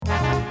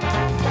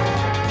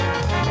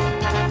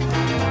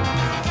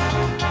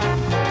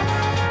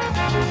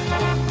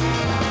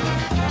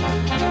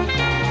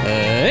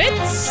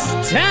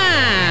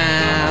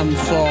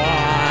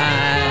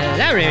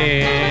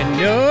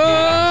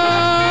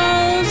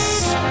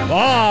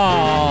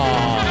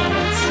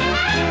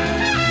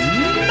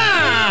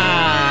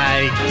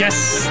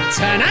Yes,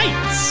 tonight,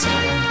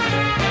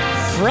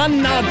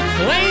 from the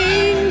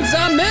plains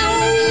of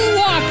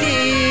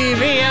Milwaukee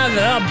via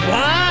the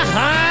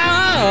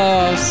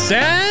Baja of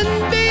San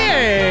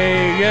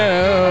Diego,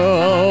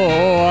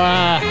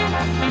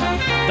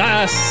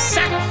 the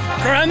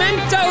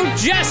Sacramento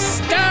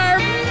Jester,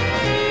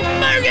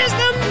 Marcus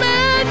the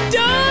Mad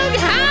Dog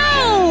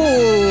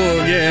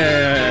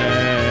Haugen.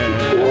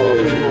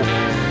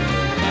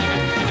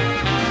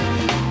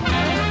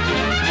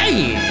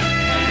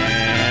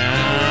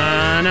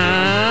 And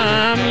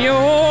I'm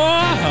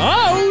your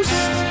host,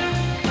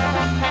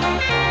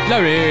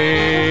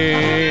 Larry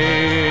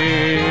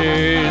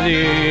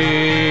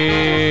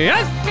the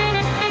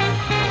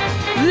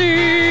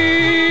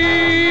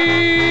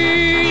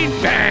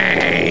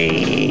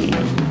Bang.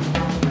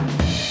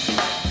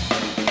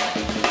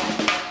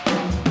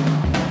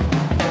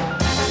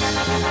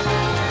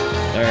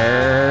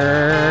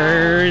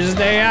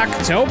 Thursday,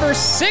 October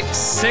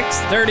 6th,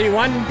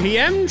 6:31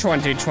 p.m.,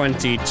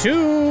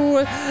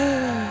 2022.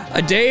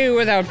 A day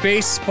without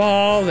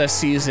baseball. The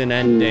season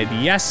ended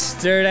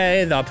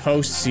yesterday. The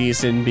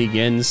postseason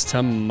begins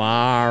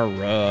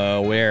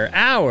tomorrow, where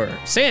our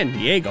San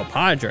Diego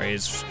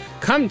Padres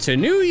come to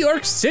New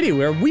York City,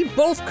 where we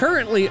both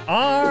currently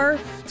are,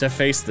 to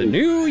face the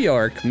New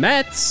York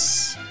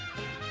Mets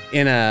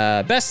in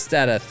a best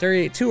out of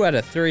three, 2 out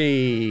of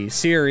 3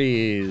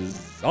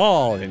 series,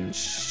 all in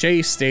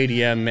Shea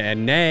Stadium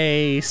and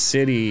nay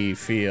Citi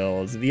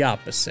Field, the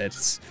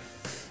opposites.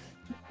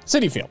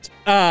 Citi Field.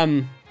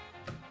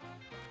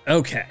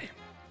 Okay.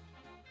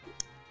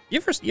 You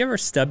ever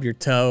stub your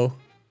toe?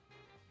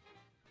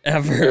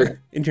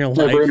 Ever in your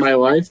life? Ever in my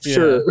life? Yeah.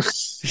 Sure.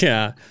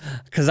 Yeah.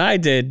 Because I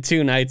did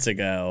 2 nights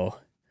ago.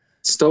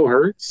 Still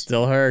hurts?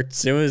 Still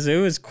hurts. It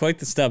was quite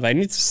the stub. I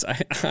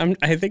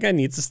think I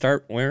need to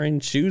start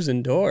wearing shoes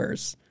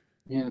indoors.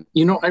 Yeah.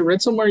 You know, I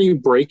read somewhere you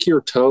break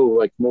your toe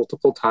like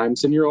multiple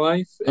times in your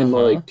life, and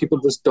like people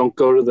just don't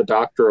go to the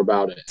doctor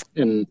about it.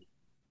 And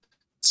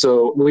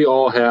so we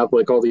all have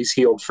like all these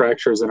healed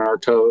fractures in our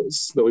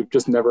toes that we've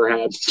just never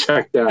had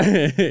checked out.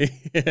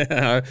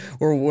 Yeah,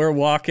 we're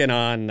walking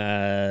on.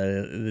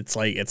 It's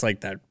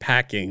like that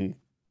packing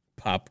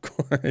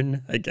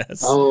popcorn, I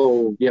guess.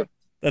 Oh, yep.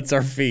 That's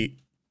our feet.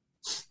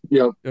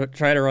 Yep.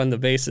 Try to run the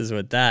bases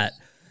with that.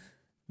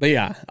 But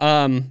yeah,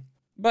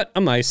 but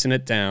I'm icing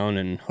it down,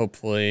 and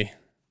hopefully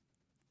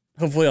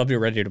I'll be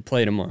ready to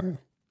play tomorrow.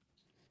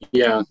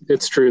 Yeah,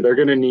 it's true. They're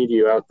gonna need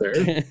you out there.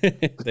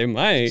 They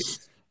might.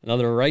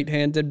 Another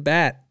right-handed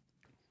bat.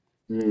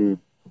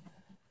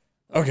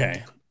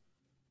 Okay.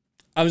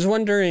 I was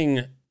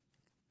wondering,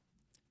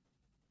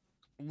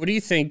 what do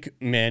you think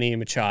Manny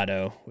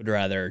Machado would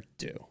rather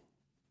do?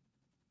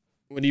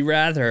 Would he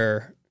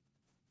rather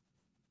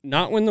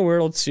not win the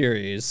World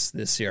Series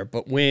this year,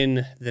 but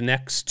win the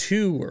next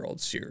 2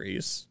 World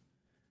Series?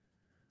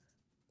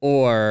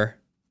 Or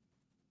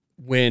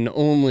win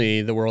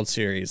only the World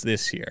Series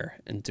this year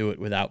and do it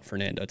without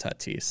Fernando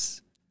Tatis?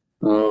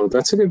 Oh,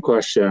 that's a good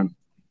question.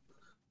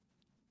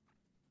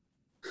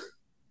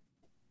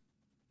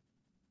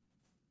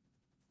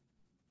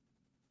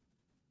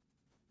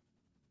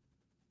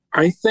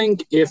 I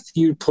think if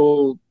you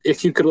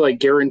could like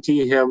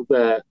guarantee him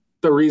that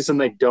the reason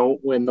they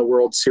don't win the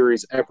World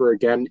Series ever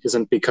again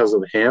isn't because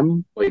of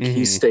him, like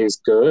he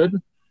stays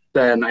good,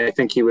 then I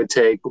think he would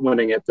take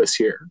winning it this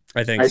year.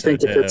 I think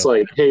if it's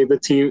like, hey, the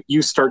team,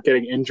 you start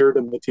getting injured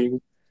and the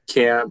team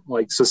can't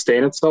like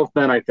sustain itself,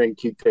 then I think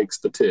he takes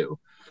the 2.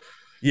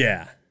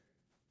 Yeah.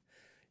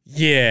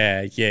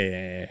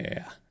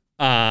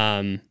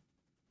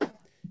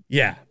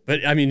 Yeah,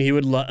 but I mean, he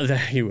would love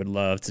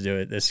to do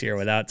it this year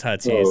without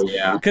Tatis. Oh,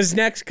 yeah.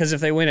 Because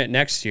if they win it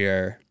next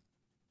year,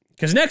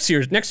 because next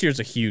year's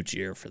a huge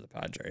year for the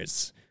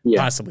Padres. Yeah,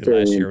 possibly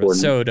last year with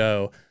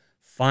Soto.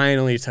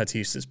 Finally,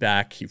 Tatis is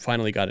back. He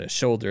finally got his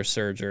shoulder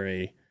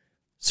surgery,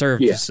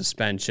 served his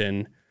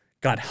suspension,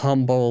 got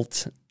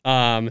humbled.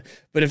 But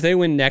if they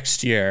win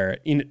next year,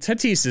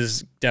 Tatis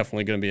is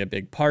definitely going to be a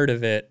big part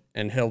of it,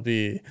 and they'll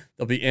be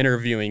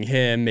interviewing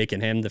him,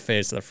 making him the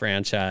face of the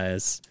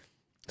franchise.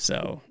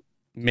 So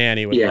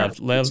Manny would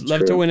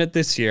love to win it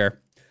this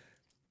year.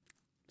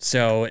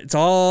 So it's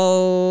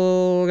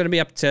all going to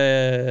be up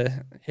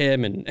to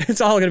him, and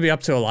it's all going to be up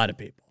to a lot of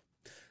people.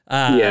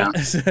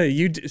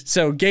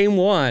 So game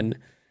 1,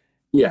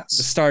 yes,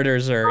 the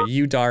starters are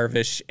Yu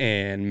Darvish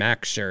and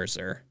Max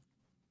Scherzer.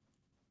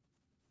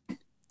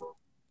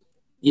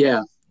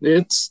 Yeah,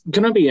 it's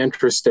going to be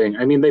interesting.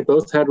 I mean, they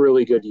both had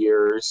really good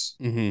years.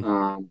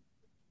 I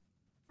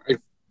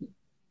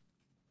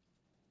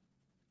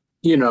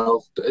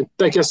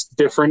guess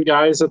different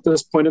guys at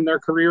this point in their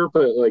career,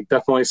 but like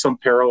definitely some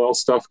parallel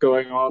stuff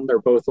going on. They're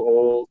both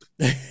old.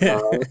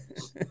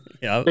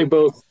 They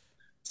both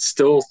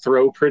still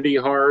throw pretty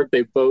hard.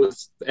 They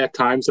both at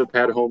times have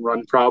had home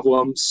run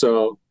problems.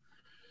 So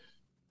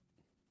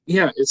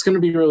yeah, it's going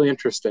to be really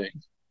interesting.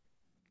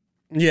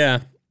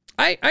 Yeah.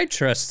 I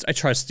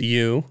trust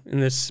you in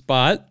this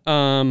spot.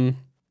 The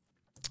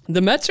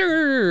Mets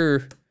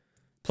are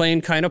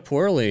playing kind of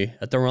poorly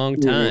at the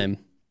wrong time.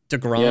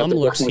 DeGrom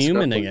looks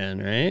human again,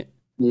 right?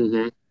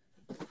 Mm-hmm.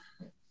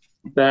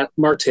 That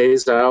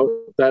Marte's out.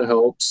 That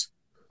helps.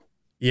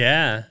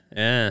 Yeah.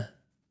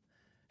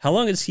 How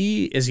long is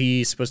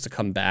he supposed to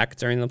come back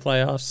during the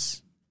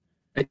playoffs?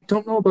 I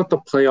don't know about the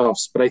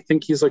playoffs, but I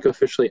think he's like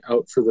officially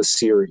out for the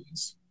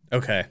series.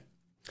 Okay.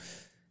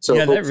 So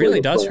yeah, that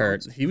really does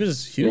hurt. He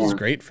was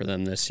great for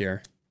them this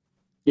year.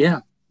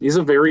 Yeah, he's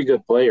a very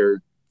good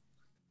player.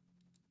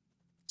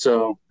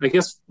 So I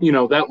guess,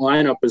 that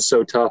lineup is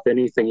so tough.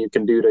 Anything you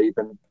can do to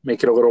even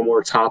make it a little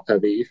more top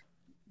heavy.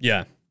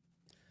 Yeah.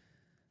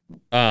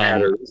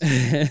 Matters.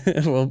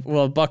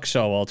 well, Buck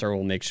Showalter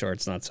will make sure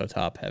it's not so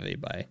top heavy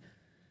by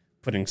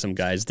putting some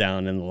guys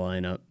down in the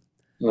lineup.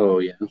 Oh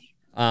yeah.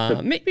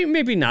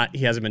 Maybe not.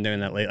 He hasn't been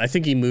doing that lately. I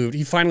think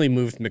he finally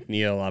moved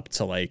McNeil up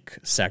to like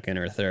second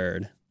or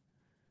third.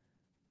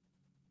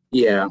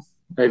 Yeah.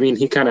 I mean,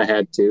 he kind of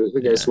had to.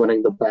 The guy's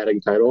winning the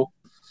batting title.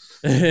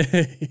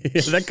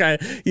 That guy,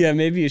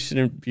 maybe you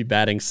shouldn't be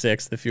batting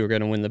sixth if you were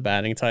going to win the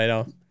batting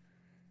title.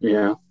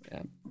 Yeah.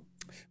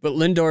 But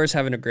Lindor's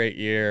having a great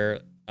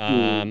year.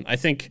 I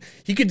think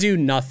he could do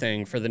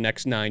nothing for the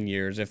next 9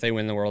 years. If they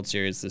win the World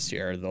Series this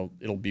year,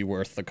 it'll be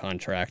worth the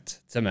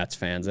contract to Mets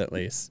fans at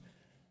least.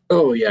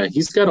 Oh, yeah.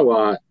 He's got a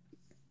lot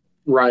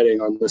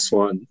riding on this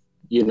one.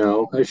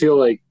 I feel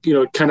like,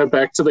 kind of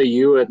back to the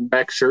you and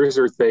Max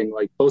Scherzer thing,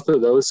 like both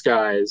of those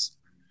guys,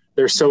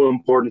 they're so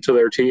important to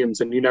their teams,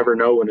 and you never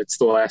know when it's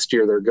the last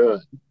year they're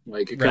good.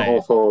 Like, it can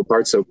all fall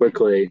apart so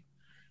quickly.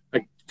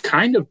 Like,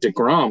 kind of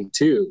DeGrom,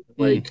 too.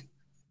 Like,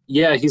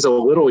 yeah, he's a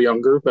little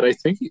younger, but I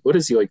think, what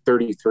is he, like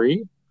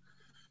 33?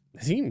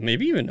 I think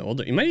maybe even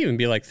older. He might even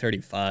be like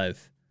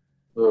 35.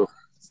 Oh.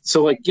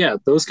 So, like, yeah,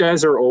 those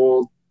guys are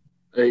old.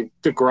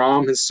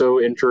 DeGrom is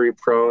so injury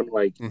prone.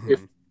 Like, if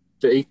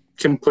they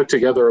can put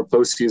together a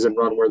postseason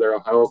run where they're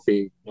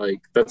healthy,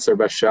 like, that's their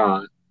best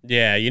shot.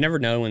 Yeah, you never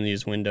know when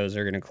these windows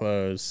are going to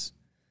close.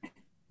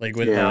 Like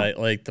with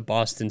the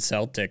Boston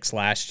Celtics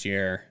last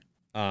year,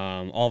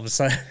 all of a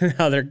sudden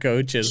now their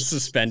coach is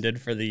suspended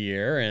for the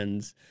year,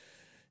 and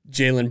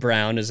Jaylen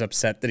Brown is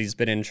upset that he's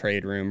been in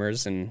trade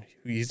rumors, and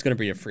he's going to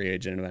be a free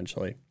agent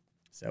eventually.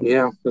 So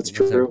yeah, that's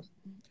true.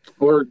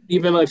 Or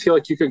even I feel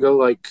like you could go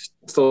like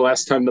to the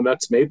last time the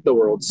Mets made the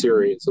World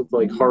Series with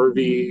like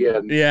Harvey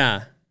and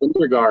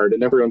Syndergaard,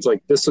 and everyone's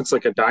like, this looks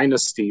like a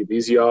dynasty.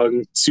 These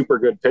young, super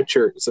good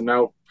pitchers, and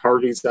now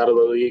Harvey's out of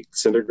the league.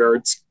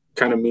 Syndergaard's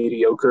kind of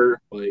mediocre.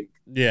 Like,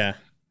 yeah,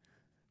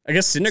 I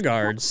guess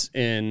Syndergaard's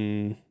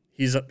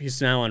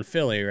he's now on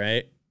Philly,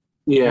 right?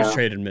 Yeah, he was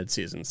traded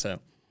midseason, so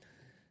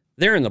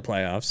they're in the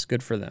playoffs.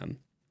 Good for them.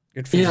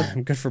 Good for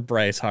them. Good for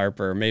Bryce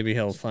Harper. Maybe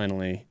he'll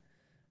finally.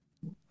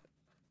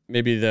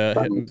 Maybe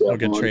he'll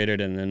get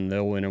traded and then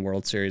they'll win a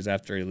World Series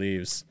after he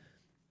leaves.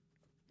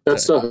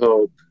 That's the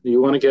hope.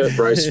 You want to get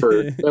Bryce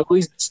for at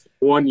least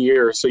 1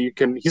 year so you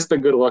can. He's the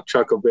good luck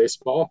Chuck of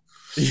baseball.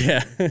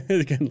 Yeah,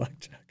 good luck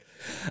Chuck.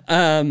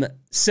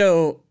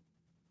 So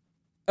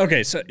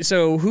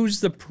who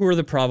are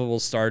the probable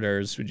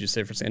starters, would you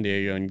say, for San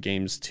Diego in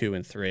games 2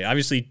 and 3?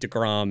 Obviously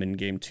DeGrom in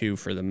game 2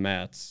 for the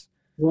Mets.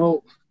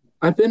 Well,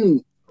 I've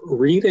been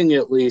reading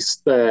at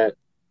least that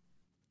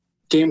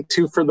game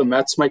 2 for the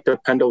Mets might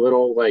depend a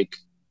little, like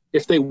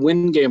if they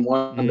win game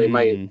 1, they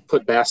might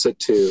put Bassett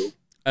 2.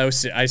 Oh,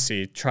 I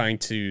see. Trying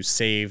to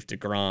save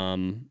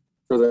DeGrom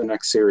for the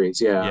next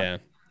series, yeah. Yeah,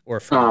 or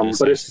for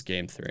but if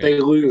game 3. They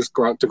lose,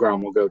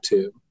 DeGrom will go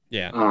 2.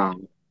 Yeah.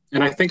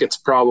 And I think it's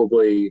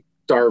probably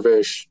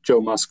Darvish,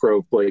 Joe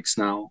Musgrove, Blake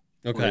Snell.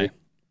 Okay. Like,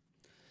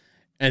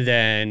 and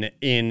then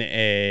in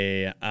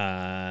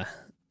a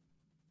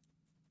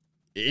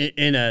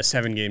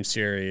 7-game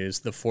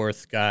series, the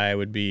fourth guy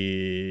would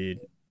be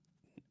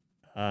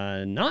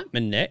not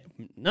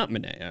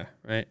Manea,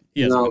 right?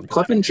 No,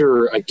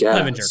 Clevenger, I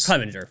guess.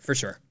 Clevenger, for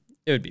sure.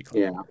 It would be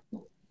Clevenger.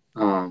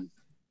 Yeah.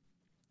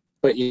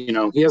 But,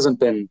 he hasn't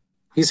been...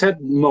 He's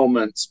had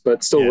moments,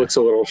 but still looks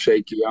a little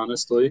shaky,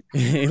 honestly.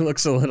 He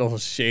looks a little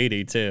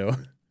shady, too.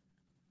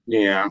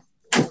 Yeah.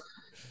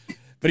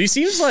 But he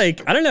seems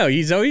like, I don't know,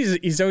 he's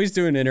always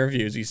doing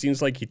interviews. He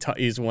seems like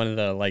he's one of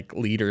the like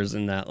leaders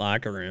in that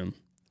locker room.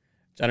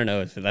 I don't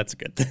know if that's a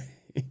good thing.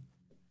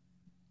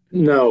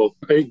 No,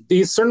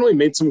 he's certainly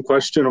made some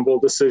questionable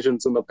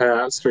decisions in the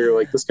past where you're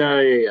like, this guy,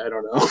 I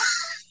don't know.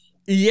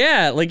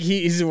 Yeah, like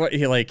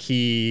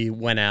he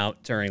went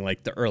out during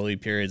like the early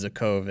periods of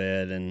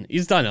COVID, and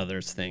he's done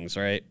other things,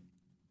 right?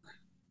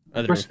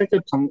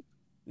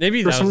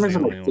 Maybe for some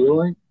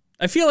reason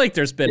I feel like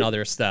there's been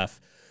other stuff,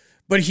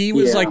 but he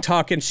was like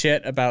talking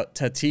shit about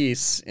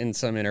Tatis in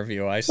some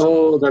interview I saw.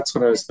 Oh, that's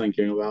what I was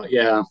thinking about.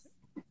 Yeah,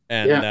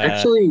 and,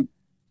 actually,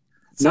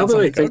 now that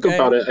I think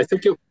about it, I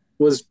think it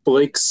was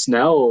Blake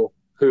Snell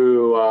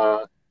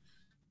who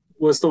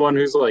was the one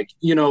who's like,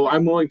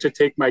 I'm willing to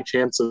take my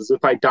chances.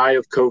 If I die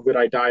of COVID,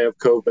 I die of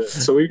COVID.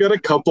 So we've got a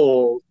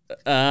couple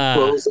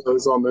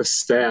bozos on this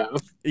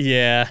staff.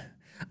 Yeah.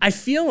 I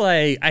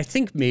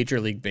think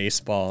Major League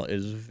Baseball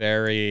is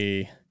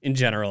very, in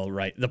general,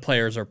 right. The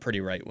players are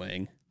pretty right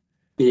wing.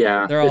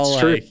 Yeah. They're all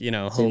like,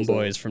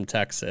 homeboys from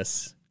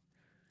Texas.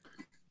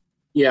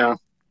 Yeah.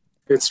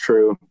 It's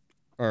true.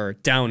 Or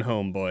down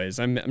home boys.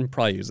 I'm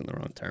probably using the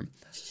wrong term.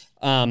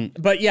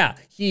 But yeah,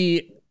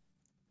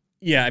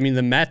 I mean,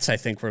 the Mets, I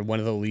think, were one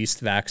of the least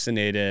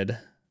vaccinated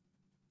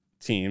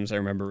teams. I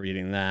remember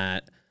reading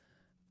that.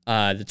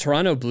 The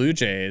Toronto Blue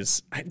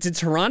Jays, did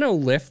Canada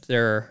lift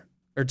their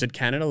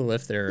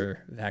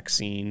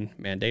vaccine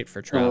mandate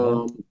for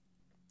travel?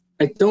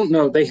 I don't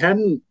know. They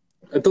hadn't.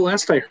 The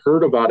last I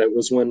heard about it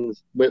was when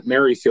Whit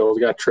Merrifield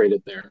got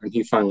traded there, and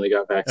he finally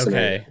got vaccinated.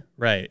 Okay,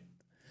 right.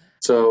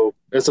 So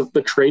as of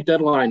the trade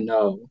deadline,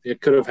 no, it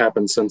could have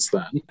happened since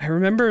then. I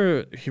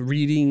remember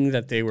reading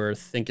that they were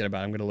thinking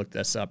about. I'm going to look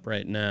this up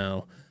right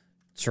now.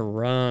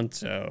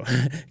 Toronto,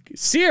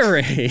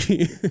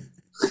 Siri.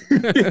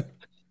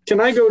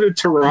 Can I go to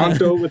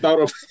Toronto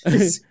without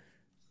a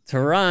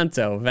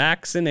Toronto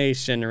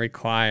vaccination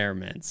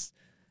requirements.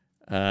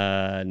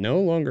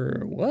 No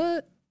longer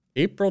what?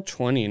 April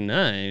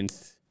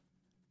 29th.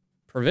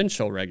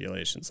 Provincial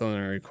regulations only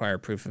require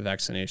proof of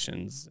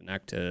vaccinations and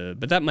active,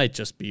 but that might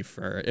just be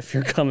for if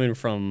you're coming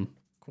from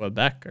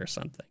Quebec or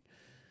something.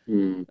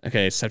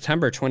 Okay,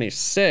 September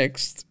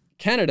 26th,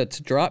 Canada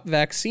to drop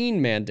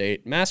vaccine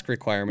mandate mask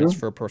requirements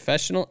for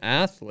professional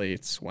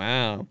athletes.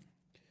 Wow.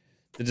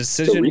 The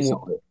decision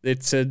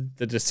it said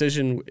the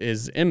decision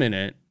is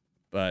imminent,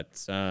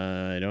 but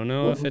I don't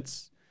know if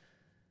it's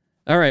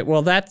all right.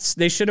 Well,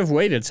 they should have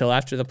waited till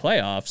after the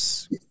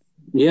playoffs.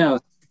 Yeah.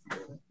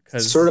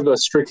 Sort of a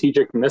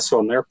strategic miss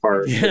on their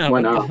part. Yeah,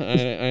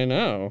 I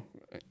know.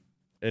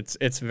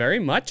 It's very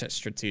much a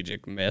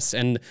strategic miss.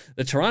 And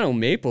the Toronto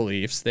Maple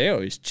Leafs, they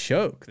always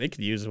choke. They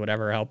could use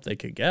whatever help they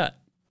could get.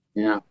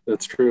 Yeah,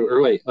 that's true.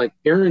 Or wait, like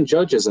Aaron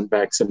Judge isn't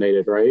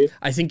vaccinated, right?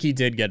 I think he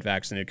did get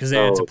vaccinated because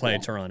they had to play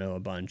Toronto a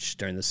bunch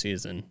during the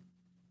season.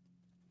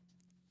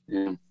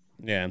 Yeah.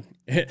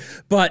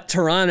 But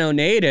Toronto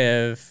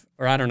native,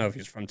 or I don't know if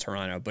he's from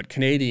Toronto, but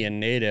Canadian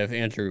native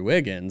Andrew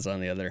Wiggins, on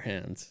the other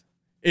hand,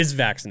 is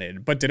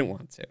vaccinated, but didn't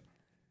want to.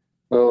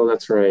 Oh,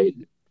 that's right.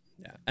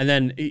 Yeah. And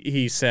then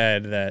he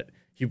said that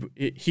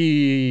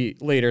he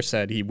later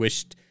said he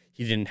wished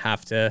he didn't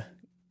have to,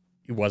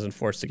 he wasn't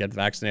forced to get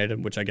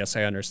vaccinated, which I guess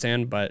I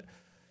understand, but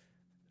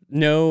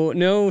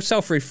no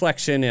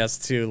self-reflection as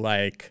to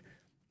like,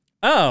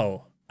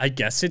 oh, I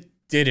guess it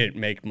didn't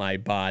make my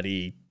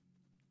body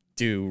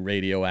do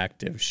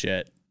radioactive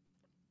shit.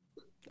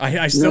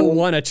 I still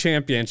won a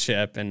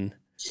championship and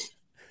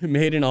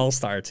made an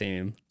all-star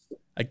team.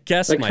 I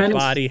guess my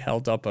body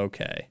held up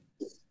okay.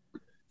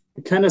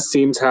 It kind of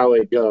seems how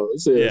it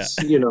goes.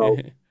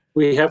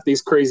 We have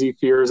these crazy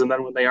fears, and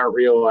then when they aren't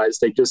realized,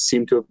 they just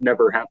seem to have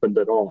never happened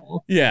at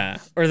all. Yeah,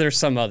 or there's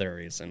some other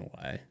reason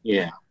why.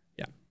 Yeah.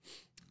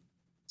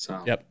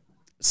 So. Yep.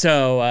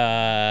 So,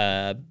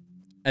 and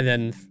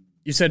then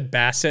you said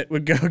Bassett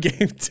would go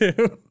game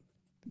 2.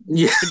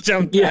 Yeah.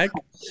 Jump back.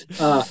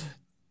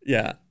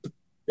 Yeah.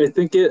 I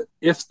think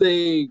if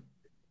they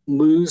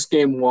lose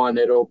game 1,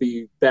 it'll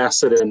be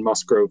Bassett and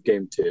Musgrove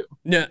game 2.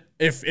 No,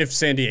 if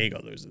San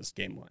Diego loses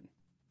game 1.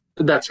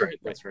 That's right.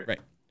 Right.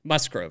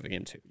 Musgrove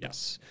game 2.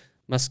 Yes.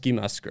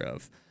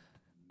 Musgrove.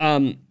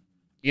 I'm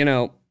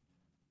in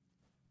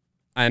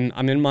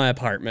my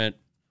apartment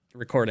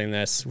recording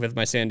this with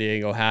my San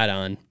Diego hat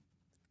on.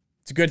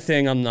 It's a good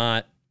thing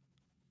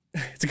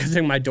it's a good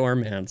thing my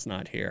doorman's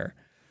not here.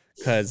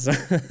 Because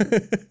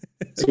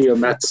is he a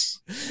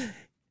Mets?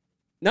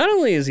 Not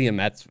only is he a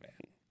Mets fan,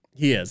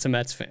 he is a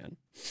Mets fan.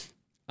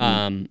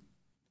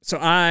 So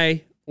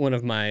one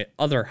of my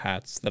other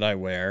hats that I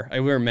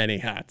wear many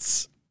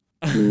hats.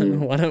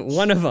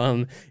 One of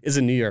them is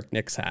a New York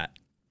Knicks hat.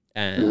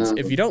 And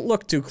if you don't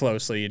look too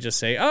closely, you just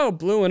say, oh,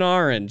 blue and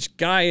orange,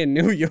 guy in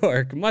New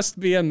York, must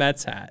be a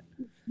Mets hat.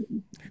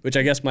 Which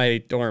I guess my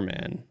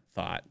doorman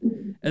thought.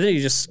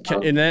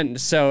 And then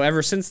so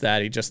ever since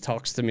that, he just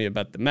talks to me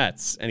about the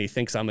Mets, and he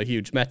thinks I'm a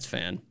huge Mets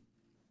fan.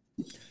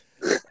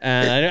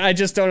 And I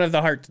just don't have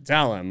the heart to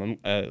tell him.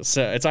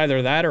 So it's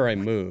either that or I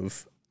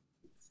move.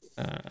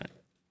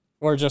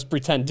 Or just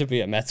pretend to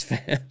be a Mets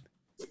fan.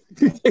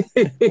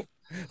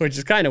 Which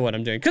is kind of what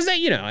I'm doing. Because,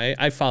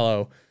 I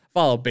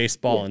follow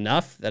baseball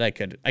enough that I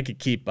could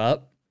keep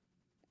up.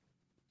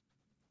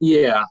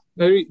 Yeah.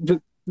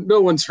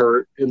 No one's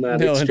hurt in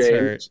that exchange. No one's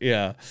hurt,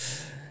 yeah.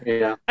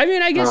 Yeah. I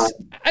mean, I guess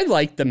I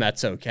like the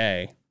Mets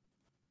okay.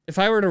 If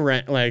I were to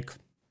rank,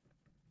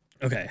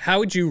 how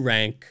would you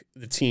rank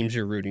the teams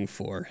you're rooting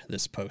for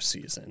this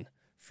postseason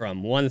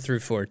from 1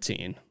 through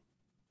 14?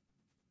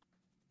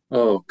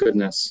 Oh,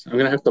 goodness. I'm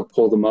going to have to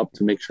pull them up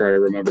to make sure I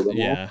remember them all.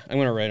 Yeah, I'm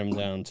going to write them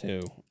down,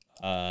 too.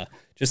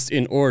 Just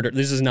in order.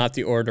 This is not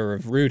the order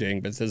of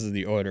rooting, but this is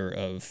the order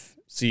of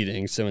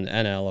seeding. So in the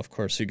NL, of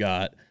course, you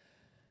got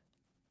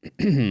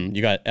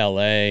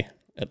LA,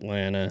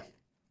 Atlanta,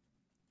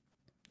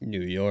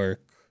 New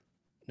York.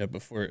 No,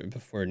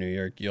 before New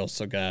York, you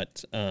also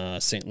got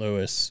St.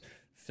 Louis,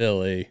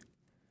 Philly,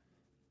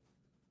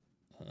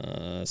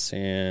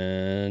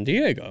 San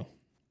Diego.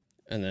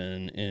 And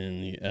then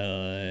in the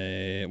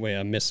LA, wait,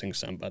 I'm missing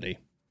somebody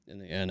in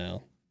the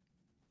NL.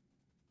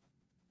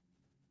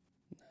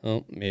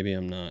 Oh, maybe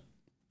I'm not.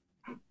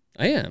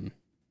 I am.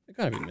 I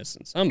gotta be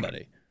missing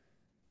somebody.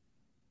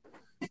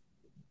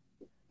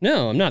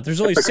 No, I'm not.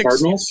 There's only the 6.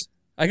 Cardinals?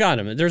 I got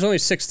him. There's only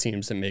 6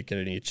 teams that make it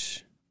in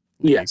each.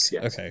 Yes.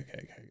 Okay.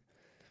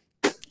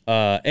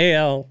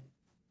 AL,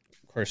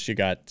 of course, you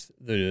got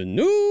the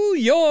New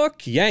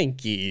York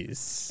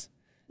Yankees.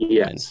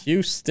 Yes. And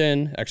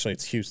Houston. Actually,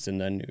 it's Houston,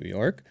 then New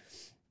York.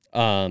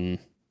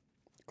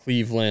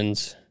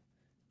 Cleveland,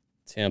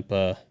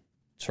 Tampa,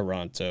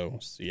 Toronto,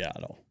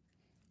 Seattle.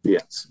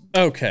 Yes.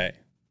 Okay.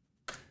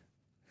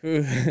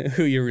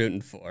 Who you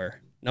rooting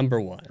for? Number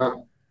 1.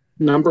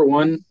 Number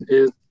 1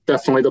 is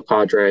definitely the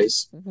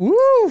Padres.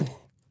 Woo!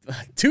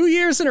 2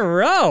 years in a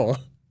row.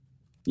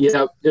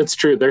 Yeah, it's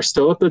true. They're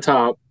still at the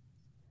top.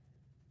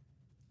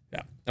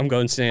 Yeah, I'm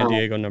going San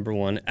Diego number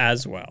 1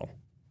 as well.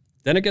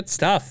 Then it gets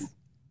tough.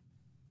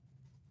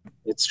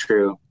 It's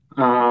true.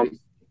 You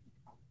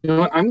know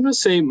what? I'm going to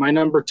say my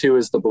number 2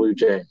 is the Blue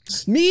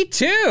Jays. Me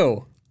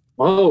too.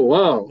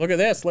 Whoa! Look at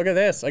this!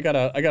 I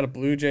got a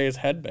Blue Jays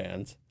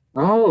headband.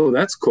 Oh,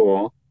 that's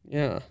cool.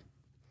 Yeah.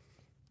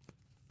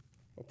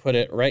 I'll put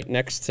it right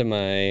next to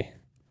my.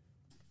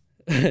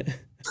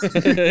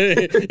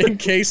 In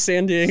case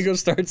San Diego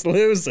starts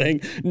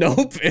losing.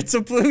 Nope, it's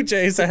a Blue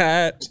Jays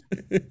hat.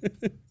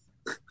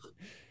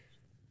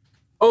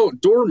 Oh,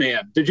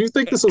 Doorman. Did you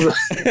think this was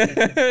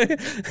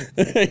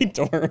Hey,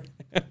 Doorman.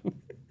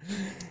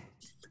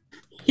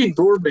 Hey,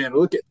 Doorman,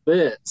 look at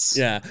this.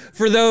 Yeah.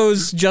 For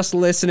those just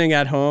listening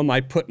at home,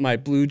 I put my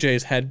Blue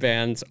Jays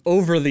headbands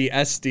over the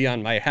SD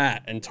on my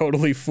hat and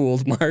totally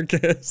fooled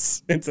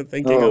Marcus into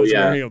thinking I was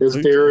wearing a Blue Jays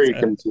hat. It's very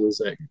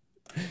confusing.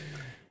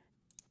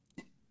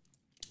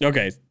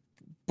 Okay.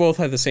 Both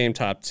have the same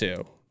top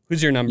 2.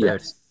 Who's your number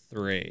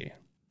 3?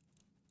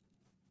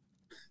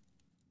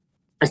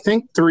 I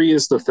think 3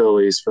 is the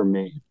Phillies for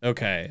me.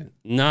 Okay.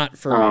 Not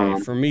for me.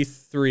 For me,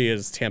 3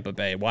 is Tampa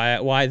Bay.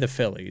 Why the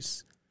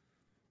Phillies?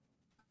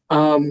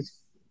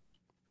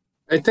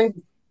 I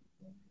think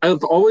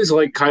I've always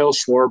liked Kyle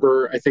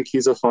Schwarber. I think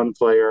he's a fun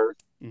player.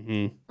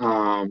 Mm-hmm.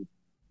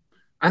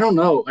 I don't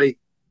know.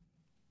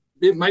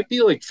 It might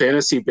be like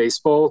fantasy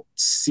baseball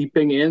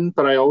seeping in,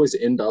 but I always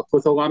end up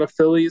with a lot of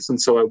Phillies, and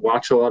so I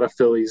watch a lot of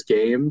Phillies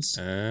games.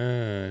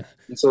 And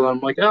so I'm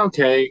like,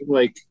 okay,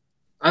 like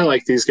I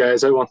like these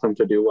guys. I want them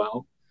to do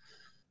well.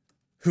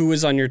 Who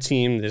was on your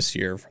team this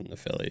year from the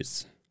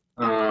Phillies?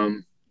 I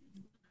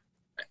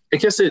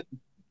guess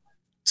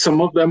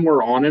some of them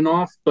were on and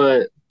off,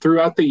 but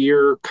throughout the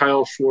year,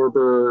 Kyle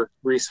Schwarber,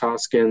 Rhys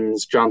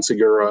Hoskins, John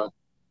Segura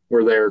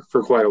were there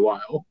for quite a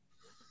while.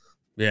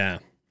 Yeah.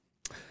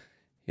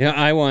 Yeah,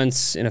 I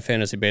once, in a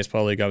fantasy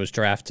baseball league, I was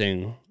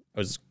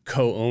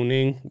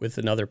co-owning with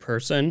another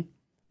person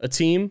a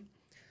team.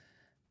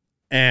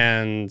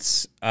 And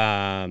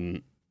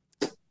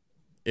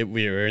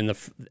we were in the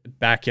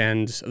back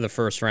end of the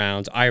first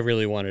round. I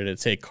really wanted to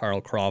take Carl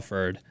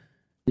Crawford.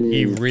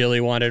 He really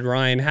wanted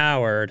Ryan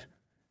Howard.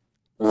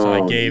 So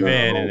I gave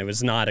in, and it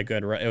was not a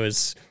good. It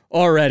was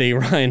already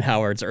Ryan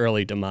Howard's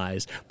early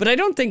demise. But I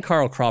don't think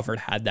Carl Crawford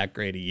had that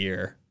great a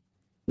year.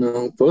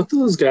 No, both of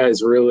those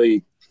guys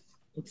really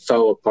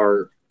fell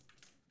apart.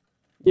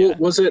 Yeah. Well,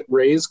 was it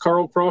Rays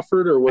Carl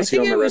Crawford, or was he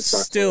on the Red Sox? I think it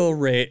was still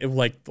Ray,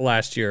 like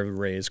last year of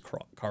Rays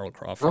Carl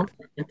Crawford.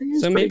 Oh,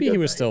 so maybe he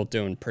was still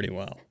doing pretty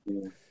well.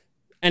 Yeah.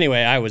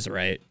 Anyway, I was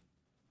right.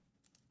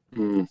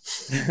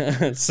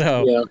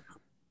 So yeah.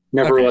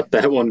 Never let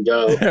that one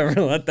go.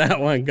 Never let that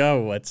one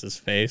go. What's his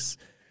face?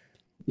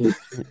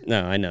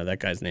 No, I know that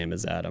guy's name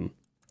is Adam.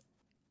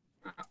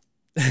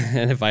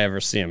 And if I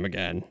ever see him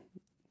again,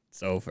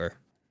 it's over.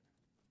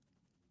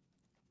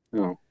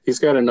 Oh, he's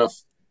got enough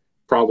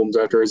problems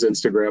after his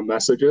Instagram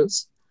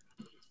messages.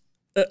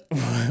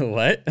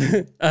 What?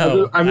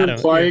 I'm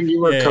implying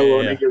you were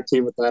co-owning your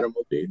team with Adam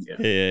Levine.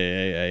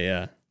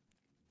 Yeah.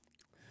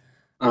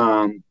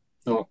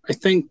 I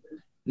think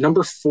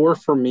number 4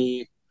 for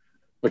me,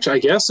 which I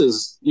guess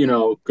is,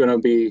 going to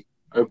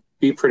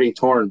be pretty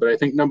torn, but I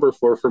think number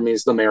 4 for me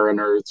is the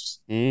Mariners.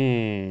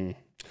 I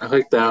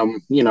like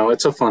them.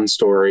 It's a fun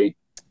story.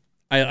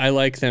 I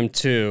like them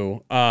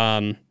too.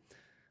 I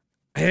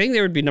think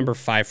they would be number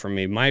 5 for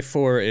me. My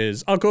 4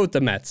 is, I'll go with the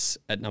Mets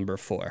at number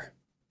 4.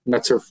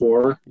 Mets are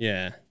 4?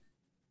 Yeah.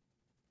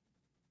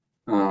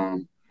 I'll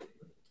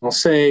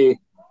say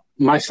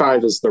my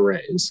 5 is the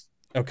Rays.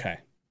 Okay.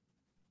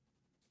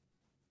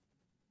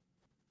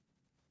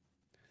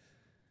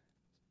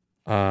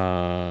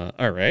 All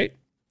right.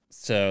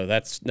 So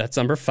that's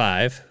number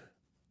 5.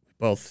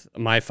 Both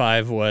my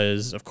 5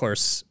 was, of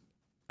course,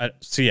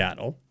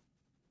 Seattle.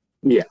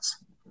 Yes.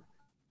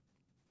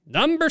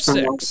 Number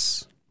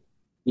 6.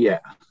 Yeah.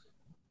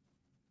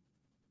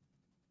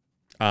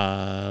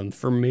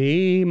 For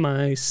me,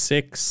 my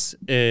 6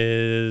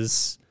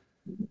 is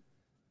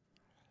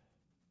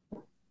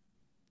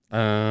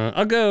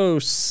I'll go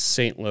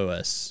St.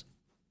 Louis.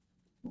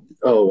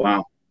 Oh,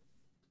 wow.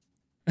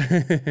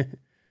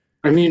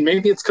 I mean,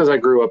 maybe it's because I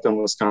grew up in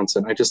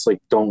Wisconsin. I just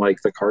don't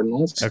like the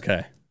Cardinals.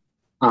 Okay.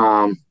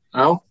 I'll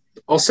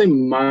say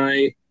what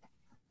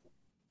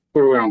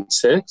are we on,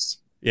 6?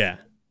 Yeah.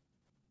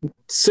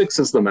 6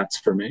 is the Mets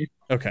for me.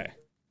 Okay.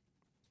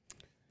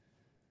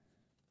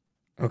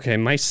 Okay,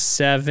 my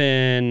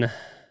 7.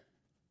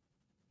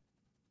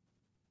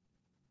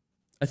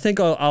 I think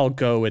I'll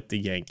go with the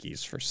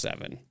Yankees for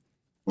 7.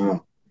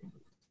 Oh.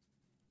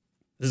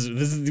 This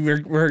is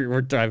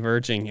we're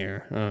diverging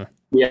here.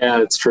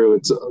 Yeah, it's true.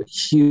 It's a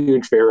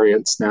huge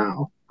variance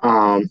now.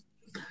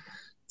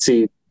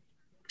 See,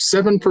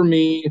 7 for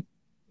me.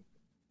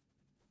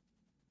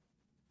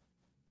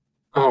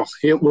 Oh,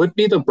 it would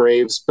be the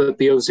Braves, but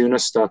the Ozuna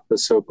stuff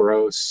is so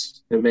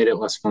gross. It made it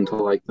less fun to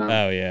like them.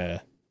 Oh yeah.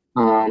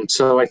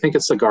 So I think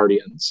it's the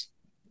Guardians.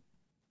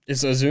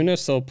 Is Ozuna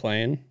still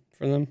playing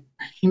for them?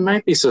 He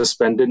might be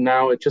suspended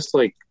now. It just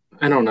I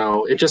don't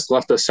know. It just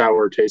left a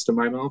sour taste in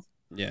my mouth.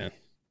 Yeah.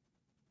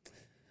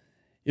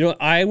 You know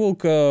what? I will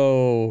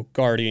go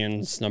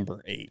Guardians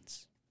number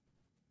 8.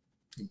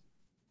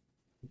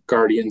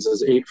 Guardians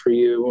is 8 for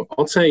you.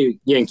 I'll say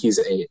Yankees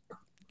 8.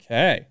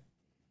 Okay.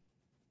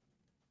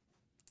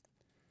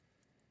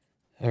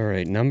 All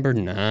right, number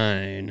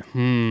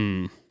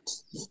 9.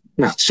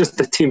 That's just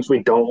the teams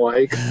we don't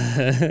like.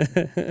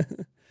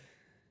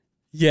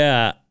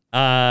 Yeah.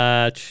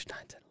 9, 10, 11,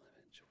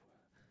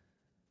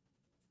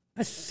 12.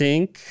 I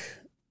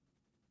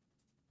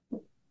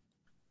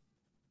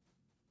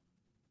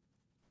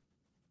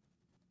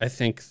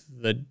think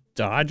the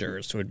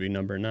Dodgers would be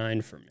number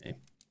 9 for me.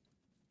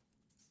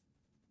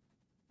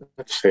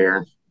 That's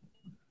fair.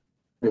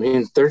 I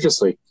mean, they're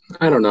just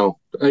I don't know.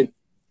 I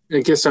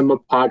guess I'm a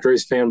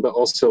Padres fan, but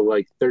also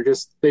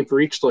they've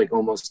reached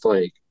almost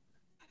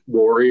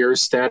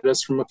Warriors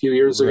status from a few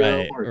years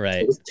ago.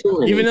 Right.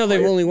 Even though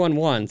they've only won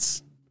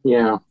once.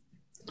 Yeah.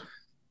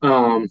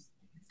 I'll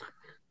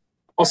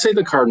say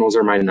the Cardinals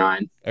are my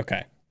 9.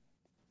 Okay.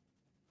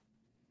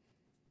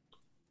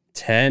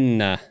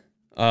 10.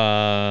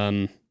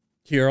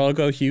 Here I'll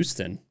go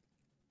Houston.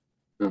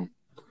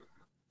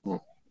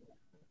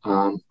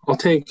 I'll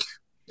take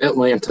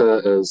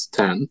Atlanta as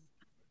 10.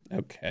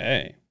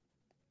 Okay.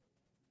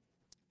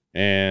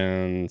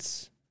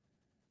 And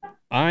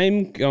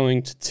I'm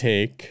going to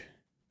take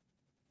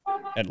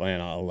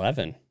Atlanta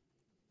 11.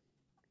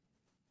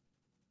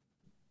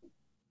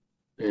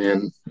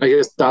 And I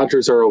guess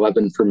Dodgers are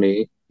 11 for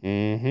me.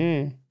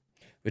 Mm-hmm.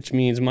 Which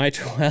means my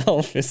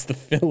 12 is the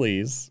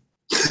Phillies.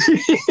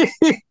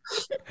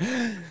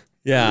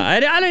 Yeah, I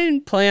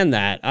didn't plan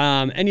that.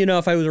 And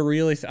if I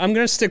was I'm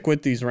going to stick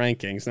with these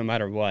rankings no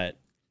matter what.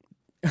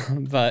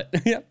 But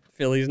yeah,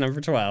 Phillies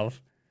number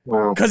 12.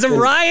 Wow. Because of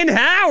Ryan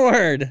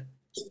Howard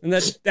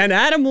and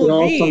Adam Levine. It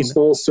all comes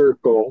full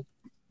circle.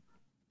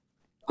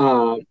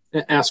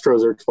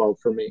 Astros are 12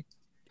 for me.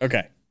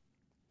 Okay.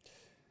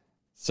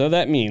 So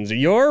that means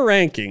your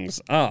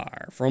rankings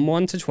are from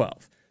 1 to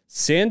 12.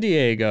 San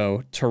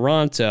Diego,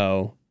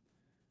 Toronto,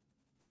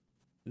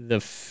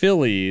 the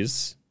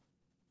Phillies,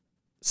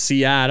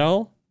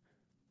 Seattle,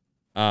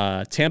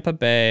 Tampa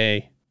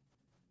Bay,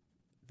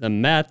 the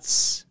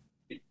Mets,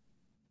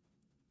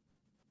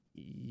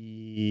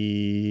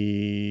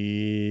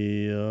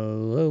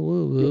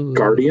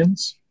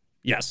 Guardians?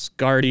 Yes,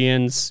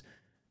 Guardians,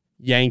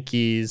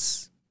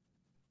 Yankees,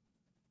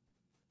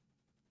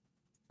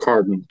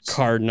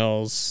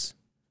 Cardinals,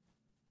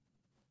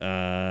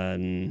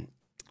 the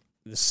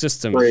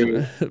system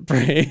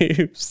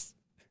Braves,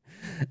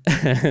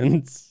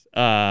 and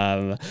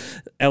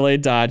LA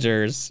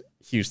Dodgers,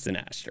 Houston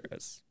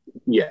Astros.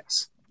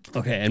 Yes.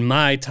 Okay, and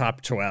my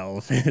top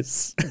 12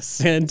 is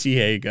San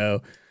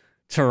Diego,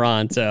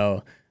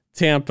 Toronto,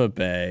 Tampa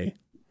Bay,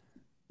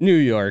 New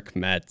York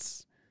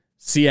Mets,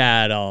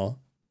 Seattle,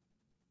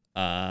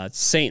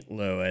 St.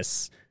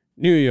 Louis,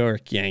 New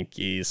York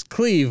Yankees,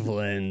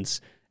 Cleveland,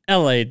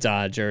 LA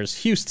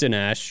Dodgers, Houston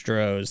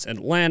Astros,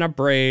 Atlanta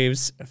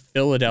Braves,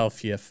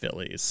 Philadelphia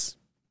Phillies.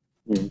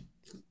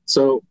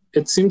 So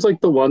it seems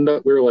like the one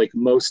that we're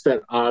most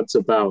at odds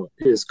about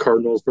is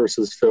Cardinals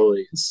versus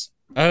Phillies.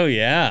 Oh,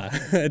 yeah.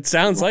 It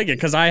sounds like it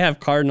because I have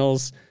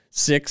Cardinals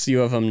 6, you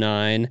have them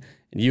 9,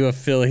 and you have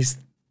Phillies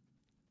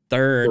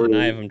 3rd, and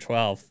I have them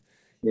 12th.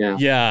 Yeah.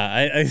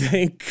 Yeah, I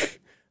think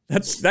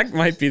that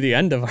might be the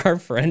end of our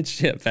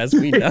friendship as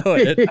we know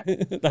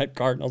it, that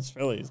Cardinals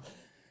Phillies.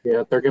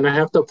 Yeah, they're going to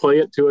have to play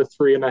it to a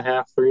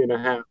 3.5,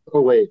 3.5.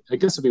 Oh, wait, I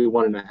guess it'd be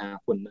 1.5,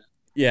 wouldn't it?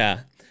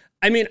 Yeah.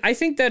 I mean, I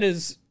think that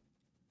is...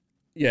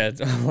 Yeah,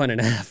 it's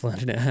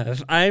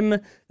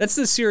 1.5. That's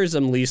the series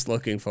I'm least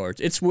looking forward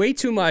to. It's way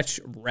too much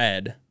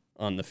red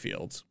on the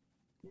field.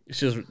 It's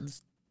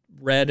just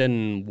red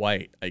and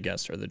white, I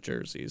guess, are the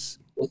jerseys.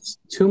 It's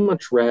too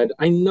much red.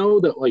 I know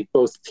that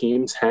both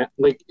teams have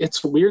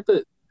it's weird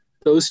that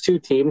those two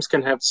teams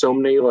can have so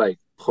many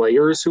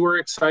players who are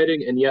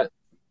exciting and yet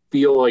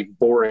feel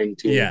boring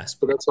teams. Yeah.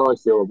 But that's how I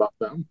feel about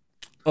them.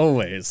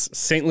 Always.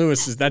 St. Louis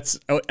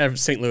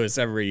St. Louis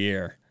every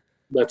year.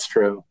 That's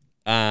true.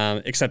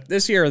 Except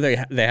this year they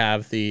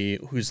have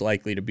who's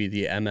likely to be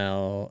the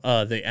NL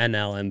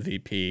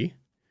MVP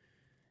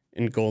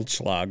in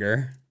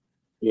Goldschlager.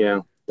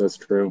 Yeah, that's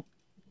true.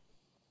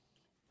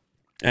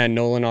 And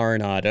Nolan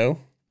Arenado.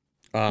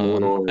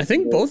 I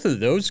think both of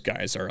those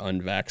guys are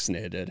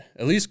unvaccinated.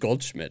 At least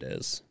Goldschmidt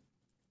is.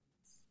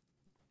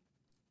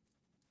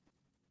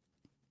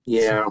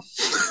 Yeah,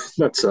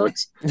 that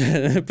sucks.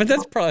 But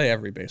that's probably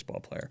every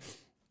baseball player.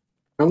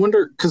 I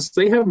wonder, because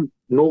they have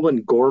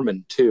Nolan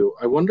Gorman too.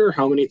 I wonder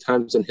how many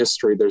times in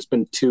history there's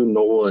been two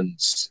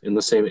Nolans in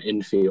the same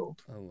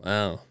infield. Oh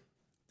wow,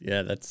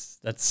 yeah, that's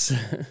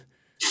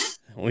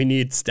we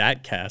need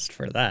Statcast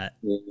for that.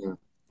 Yeah.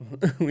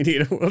 we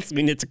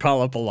need to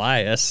call up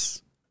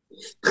Elias.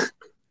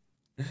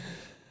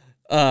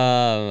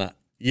 Yeah,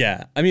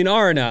 I mean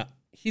Arna,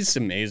 he's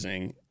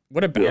amazing.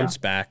 What a bounce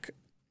back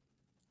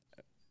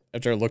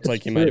after it looked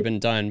like he might have been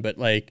done, but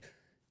like,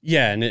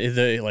 yeah, and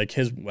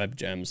his web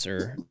gems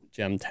are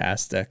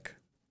gemtastic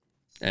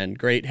and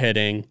great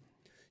hitting.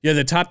 Yeah,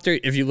 the top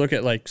three, if you look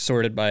at like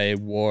sorted by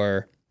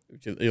WAR,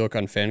 you look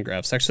on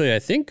Fangraphs, actually I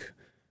think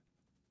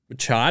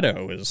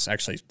Machado is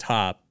actually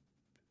top,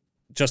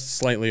 just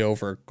slightly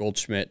over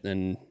Goldschmidt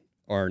and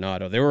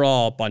Arenado. They were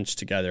all bunched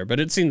together, but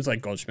it seems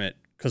like Goldschmidt,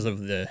 because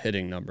of the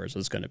hitting numbers,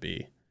 is going to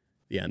be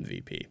the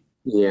MVP.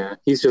 Yeah,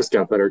 he's just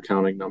got better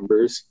counting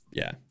numbers.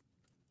 Yeah.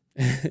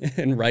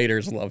 And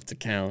writers love to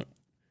count.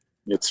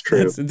 It's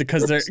true.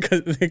 Because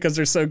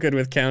they're so good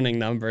with counting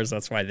numbers.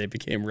 That's why they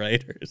became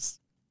writers.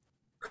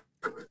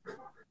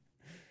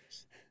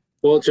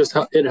 Well,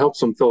 it helps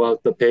them fill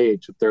out the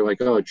page. If they're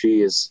like, oh,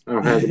 geez, I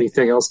don't have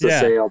anything else to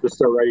say, I'll just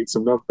start writing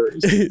some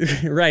numbers.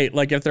 Right.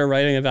 Like if they're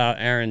writing about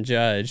Aaron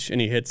Judge and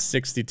he hits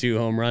 62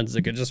 home runs,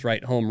 they could just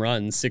write home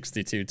runs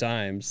 62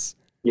 times.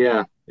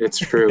 Yeah, it's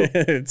true.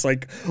 It's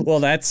like,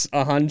 well, that's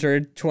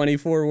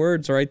 124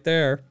 words right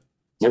there.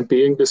 And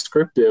being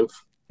descriptive.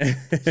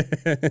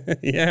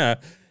 Yeah.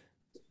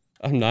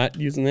 I'm not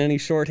using any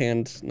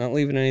shorthand, not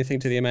leaving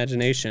anything to the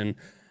imagination.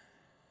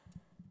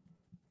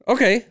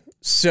 Okay.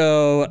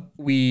 So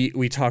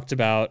we talked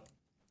about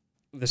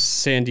the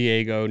San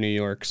Diego, New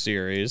York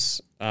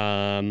series.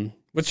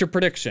 What's your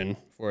prediction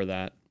for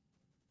that?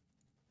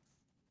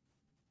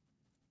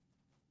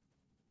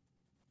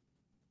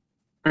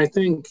 I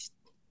think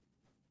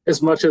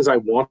as much as I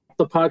want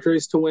the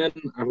Padres to win,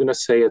 I'm going to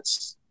say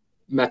it's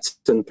Mets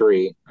in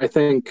 3. I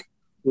think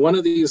one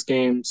of these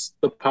games,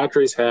 the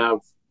Padres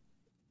have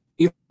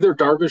either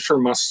Darvish or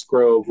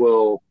Musgrove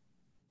will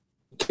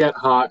get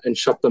hot and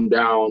shut them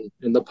down,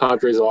 and the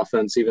Padres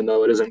offense, even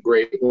though it isn't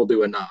great, will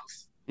do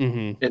enough.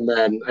 Mm-hmm. And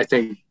then I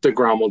think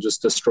DeGrom will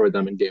just destroy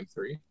them in game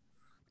 3.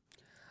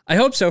 I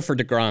hope so for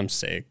DeGrom's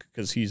sake,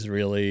 because he's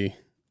really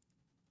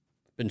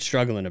been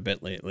struggling a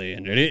bit lately,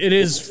 and it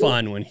is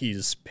fun when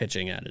he's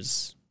pitching at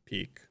his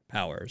peak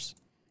powers.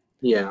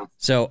 Yeah.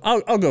 So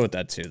I'll go with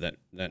that too,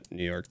 that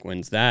New York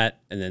wins that,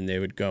 and then they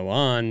would go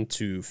on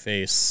to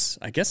face,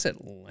 I guess,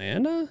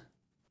 Atlanta?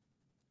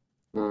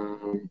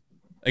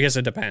 I guess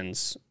it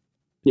depends.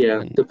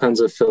 Yeah,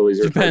 depends if Phillies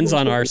are... Depends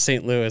on our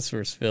St. Louis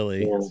versus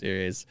Philly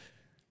series.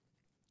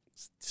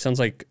 Sounds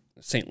like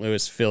St.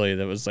 Louis Philly,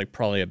 that was like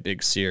probably a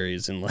big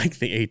series in like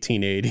the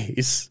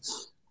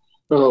 1880s.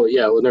 Oh,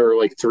 yeah, when there were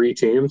like 3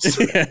 teams.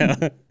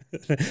 Yeah.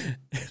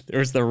 There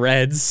was the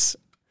Reds,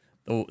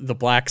 the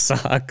Black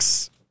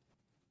Sox,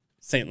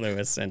 St.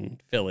 Louis,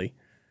 and Philly.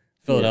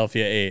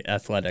 Philadelphia 8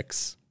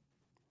 Athletics.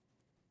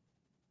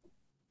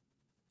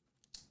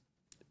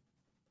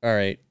 All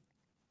right.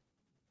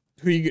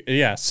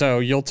 So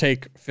you'll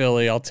take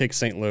Philly, I'll take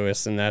St.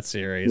 Louis in that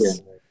series.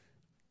 Yeah.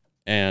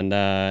 And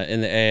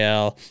in the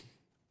AL,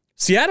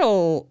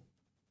 Seattle,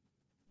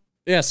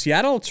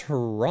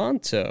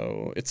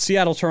 Toronto. It's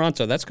Seattle,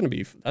 Toronto. That's gonna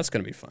be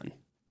fun.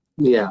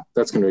 Yeah,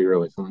 that's gonna be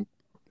really fun.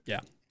 Yeah.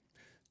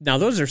 Now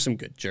those are some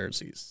good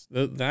jerseys.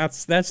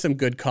 That's some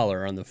good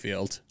color on the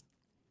field.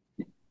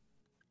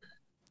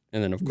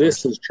 And then of course,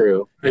 this is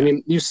true. Yeah. I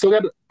mean, you still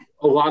got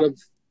a lot of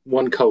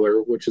one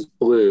color, which is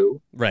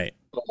blue. Right.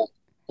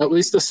 At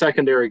least the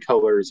secondary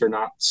colors are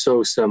not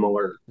so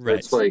similar. Right.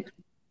 It's like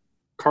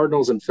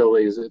Cardinals and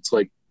Phillies, it's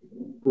like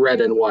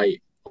red and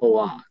white a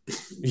lot.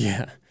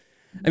 Yeah.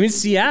 I mean,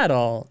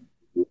 Seattle's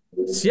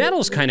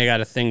kind of got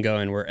a thing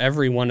going where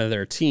every one of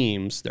their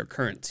teams, their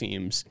current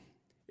teams,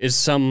 is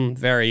some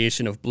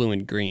variation of blue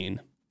and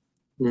green.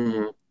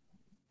 Mm-hmm.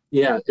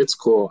 Yeah, it's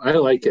cool. I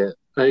like it.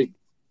 I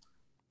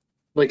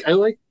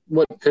like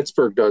what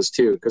Pittsburgh does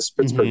too, because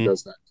Pittsburgh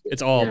does that too.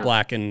 It's all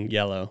black and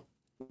yellow.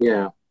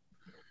 Yeah.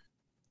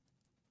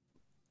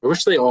 I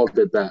wish they all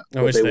did that.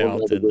 I wish they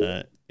all did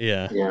that.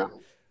 Yeah. Yeah.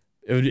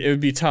 It would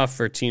be tough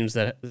for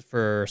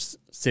for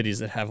cities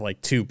that have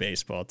like 2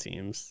 baseball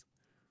teams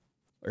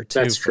or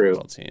 2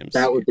 football teams.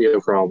 That would be a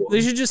problem. They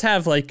should just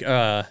have like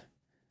a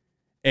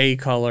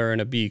color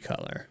and a B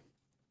color.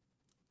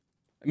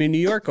 I mean, New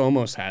York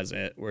almost has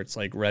it where it's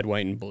like red,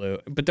 white, and blue,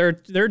 but there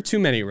are too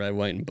many red,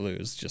 white, and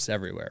blues just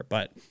everywhere.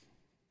 But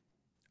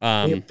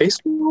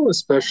baseball,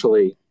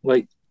 especially,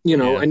 like,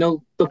 I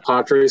know the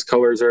Padres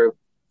colors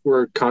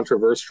were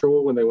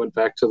controversial when they went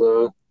back to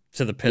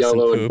the piss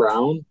yellow and poop. And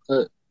brown.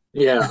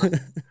 Yeah.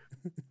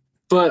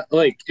 But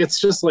like, it's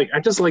just like,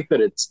 I just like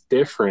that it's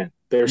different.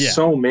 There's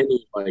so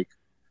many like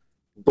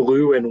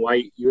blue and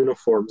white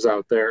uniforms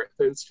out there.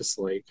 It's just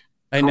like,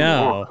 I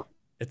know.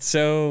 It's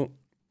so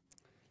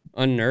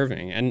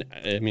unnerving. And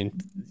I mean,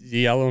 the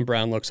yellow and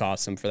brown looks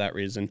awesome for that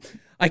reason.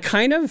 I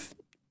kind of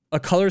a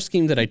color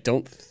scheme that I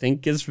don't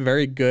think is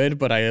very good,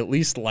 but I at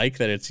least like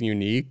that it's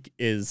unique,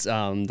 is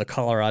the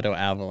Colorado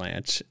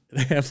Avalanche.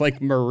 They have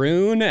like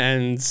maroon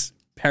and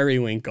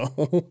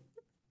periwinkle.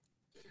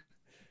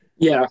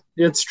 Yeah,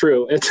 it's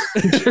true. It's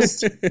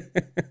just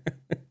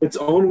it's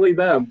only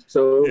them.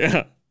 So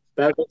yeah.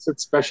 That makes it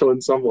special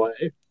in some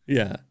way.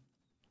 Yeah.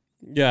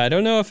 Yeah, I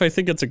don't know if I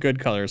think it's a good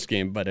color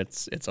scheme, but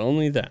it's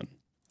only them.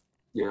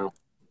 Yeah.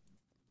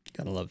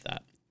 Gotta love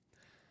that.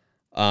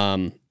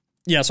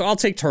 Yeah, so I'll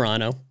take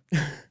Toronto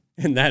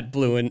in that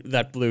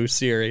blue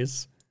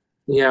series.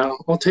 Yeah,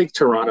 I'll take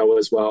Toronto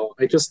as well.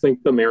 I just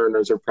think the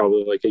Mariners are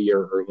probably like a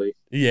year early.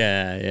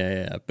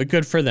 Yeah. But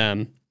good for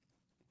them.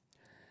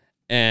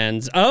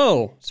 And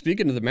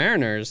speaking of the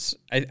Mariners,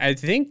 I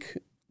think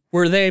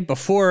were they,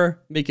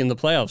 before making the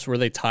playoffs, were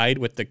they tied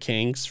with the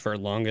Kings for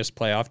longest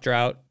playoff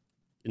drought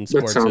in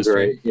sports history? That sounds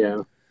right,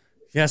 yeah.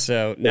 Yeah,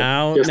 so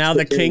now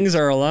the Kings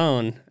are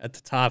alone at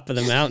the top of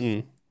the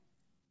mountain.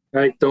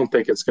 I don't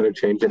think it's going to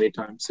change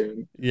anytime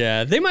soon.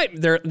 Yeah, they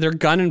might. They're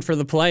gunning for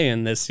the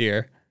play-in this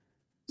year.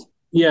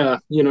 Yeah,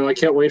 I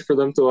can't wait for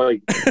them to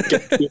like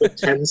get to the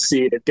 10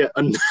 seed and get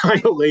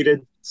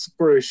annihilated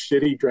for a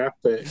shitty draft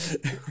pick.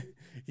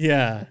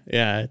 Yeah.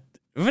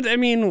 But I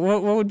mean,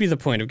 what would be the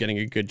point of getting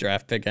a good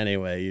draft pick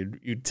anyway?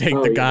 You'd take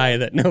the guy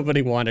that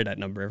nobody wanted at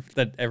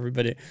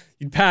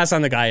you'd pass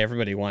on the guy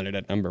everybody wanted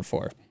at number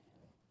 4.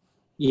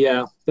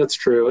 Yeah, that's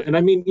true. And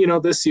I mean,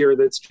 this year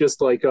that's just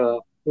like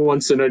a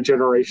once in a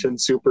generation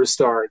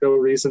superstar. No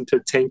reason to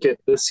tank it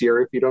this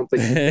year if you don't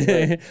think you can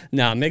win.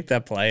 No, make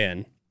that play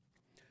in.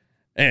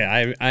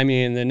 Hey, I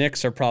mean, the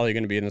Knicks are probably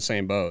going to be in the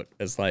same boat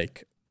as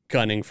like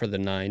gunning for the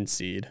 9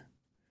 seed.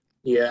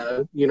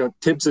 Yeah,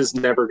 Tibbs is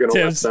never going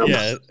to let them.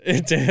 Yeah,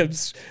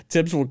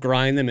 Tibbs will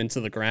grind them into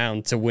the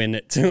ground to win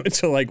it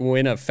to like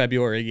win a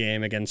February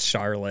game against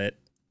Charlotte.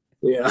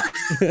 Yeah.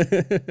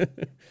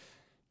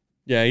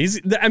 Yeah,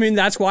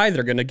 that's why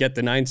they're going to get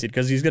the 9 seed,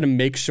 because he's going to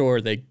make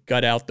sure they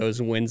gut out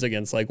those wins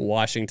against like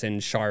Washington,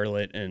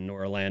 Charlotte, and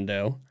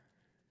Orlando.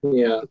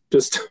 Yeah,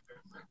 just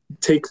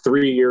take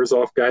 3 years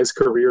off guys'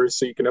 careers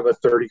so you can have a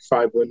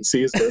 35-win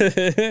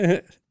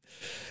season.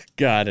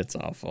 God, it's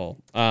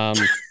awful. Well,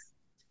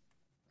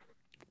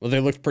 they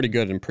looked pretty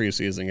good in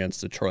preseason against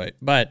Detroit,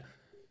 but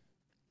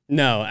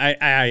no,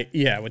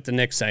 with the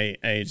Knicks,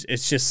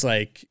 it's just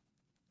like,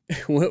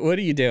 what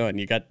are you doing?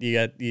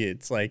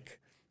 It's like,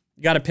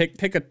 you got to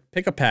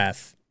pick a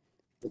path.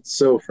 It's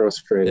so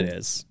frustrating. It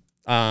is.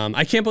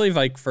 I can't believe,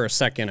 like, for a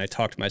second I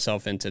talked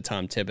myself into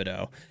Tom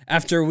Thibodeau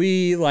after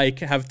we like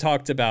have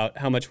talked about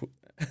how much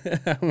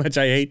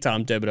I hate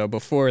Tom Thibodeau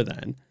before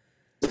then.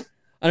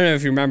 I don't know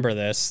if you remember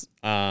this.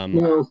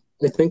 No,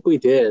 I think we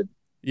did.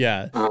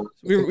 Yeah,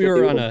 we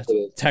were on a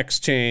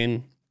text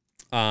chain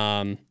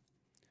where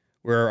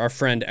our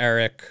friend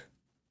Eric,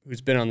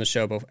 who's been on the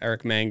show,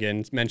 Eric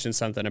Mangan, mentioned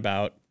something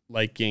about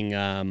liking,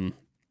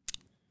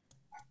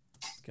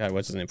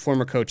 what's his name?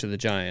 Former coach of the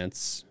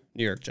Giants,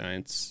 New York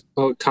Giants.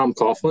 Oh, Tom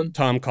Coughlin?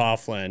 Tom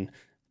Coughlin.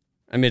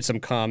 I made some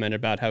comment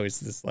about how he's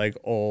this like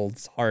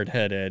old,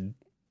 hard-headed,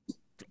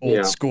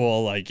 old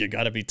school, like you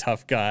got to be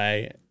tough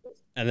guy.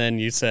 And then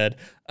you said,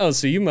 "Oh,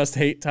 so you must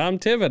hate Tom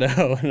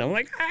Thibodeau." And I'm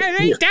like, "I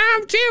hate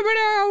Tom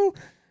Thibodeau."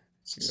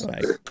 You're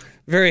like,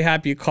 very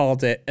happy you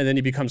called it. And then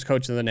he becomes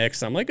coach of the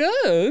Knicks. I'm like,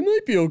 it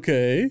might be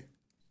okay.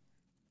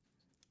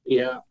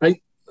 Yeah,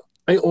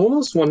 I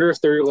almost wonder if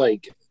they're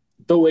like,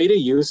 the way to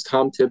use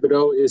Tom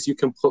Thibodeau is you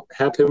can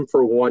have him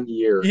for 1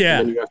 year. Yeah.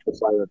 And then you have to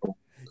fire him.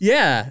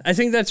 Yeah, I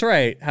think that's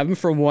right. Have him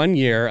for 1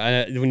 year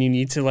when you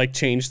need to like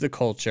change the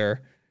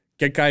culture,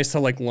 get guys to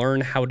like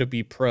learn how to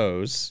be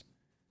pros.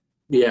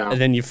 Yeah.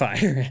 And then you fire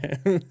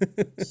him.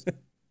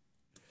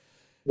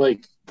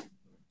 Like,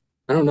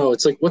 I don't know.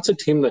 It's like, what's a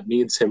team that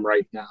needs him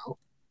right now?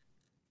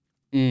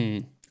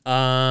 That's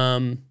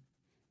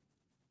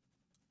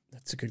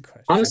a good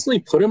question. Honestly,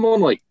 put him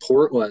on like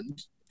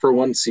Portland for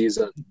 1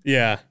 season.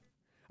 Yeah.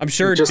 I'm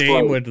sure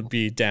Dame would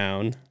be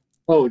down.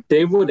 Oh,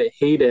 Dame would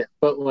hate it,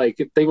 but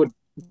like they would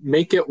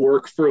make it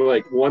work for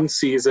like 1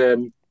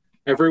 season.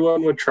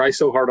 Everyone would try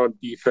so hard on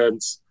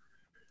defense.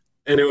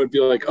 And it would be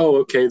like, oh,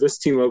 okay, this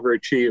team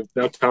overachieved.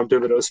 Now Tom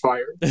Thibodeau's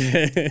fired.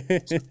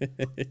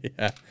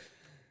 Yeah.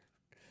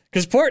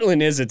 Because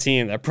Portland is a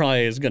team that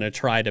probably is going to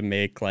try to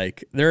make,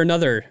 like, they're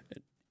another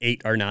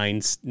 8 or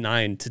 9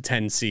 to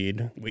 10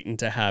 seed waiting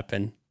to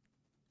happen.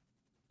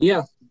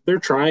 Yeah, they're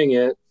trying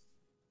it.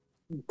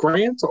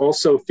 Grant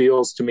also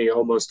feels to me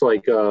almost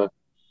like a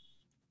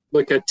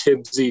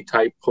Tibbsy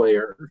type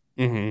player.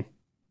 Mm-hmm.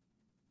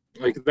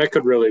 Like, that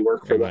could really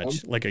work for them.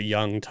 Like a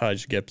young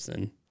Taj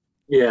Gibson.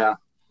 Yeah.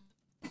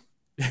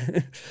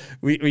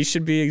 we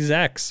should be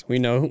execs. We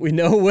know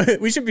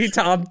we should be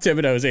Tom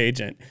Thibodeau's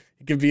agent.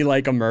 He could be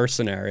like a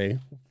mercenary,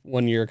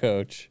 1-year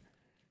coach.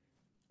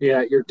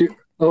 Yeah, you're due.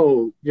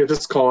 Oh, you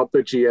just call up the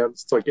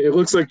GMs. It's like, it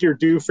looks like you're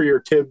due for your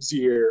Tibbs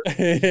year.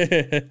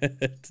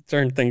 To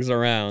turn things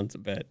around a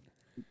bit.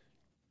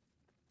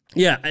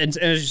 Yeah, and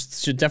it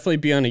should definitely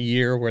be on a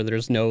year where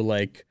there's no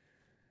like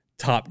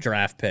top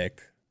draft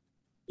pick.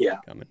 Yeah,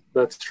 coming.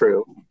 That's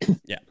true.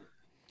 Yeah.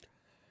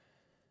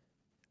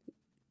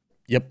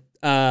 Yep.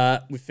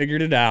 We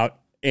figured it out,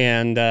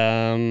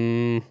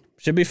 and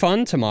should be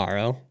fun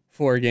tomorrow.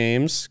 4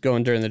 games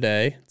going during the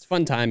day. It's a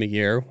fun time of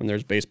year when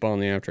there's baseball in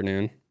the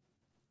afternoon.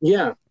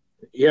 Yeah.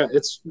 Yeah,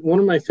 it's one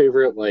of my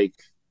favorite, like,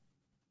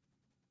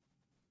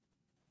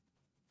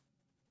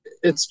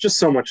 it's just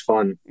so much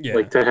fun,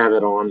 like, to have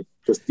it on,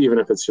 just even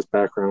if it's just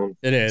background.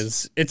 It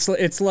is. It's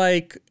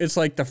like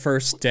the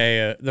first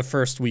day, the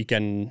first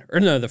weekend, or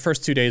no, the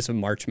first 2 days of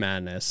March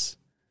Madness,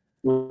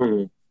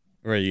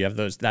 where you have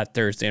that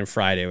Thursday and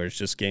Friday where it's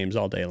just games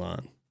all day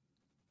long,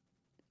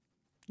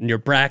 and your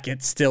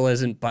bracket still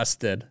isn't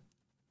busted.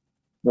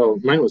 Well,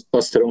 mine was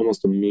busted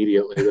almost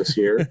immediately this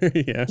year.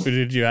 Yeah, who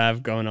did you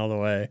have going all the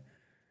way?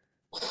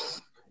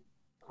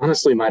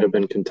 Honestly, might have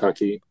been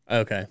Kentucky.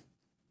 Okay.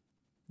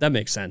 That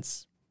makes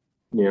sense.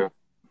 Yeah.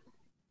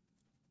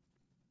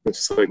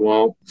 It's just like,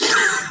 well,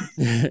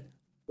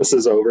 this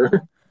is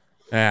over.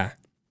 Yeah.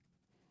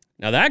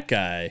 Now that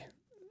guy,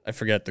 I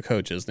forget the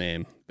coach's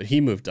name, but he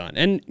moved on.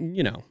 And,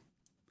 you know,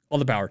 all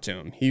the power to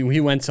him.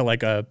 He went to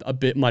like a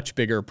bit much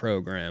bigger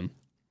program.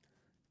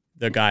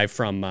 The guy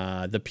from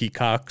the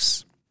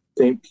Peacocks.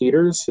 St.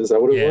 Peter's? Is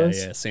that what it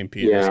was? Yeah, St.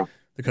 Peter's. Yeah.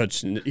 The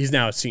coach, he's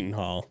now at Seton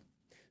Hall.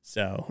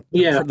 So,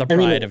 the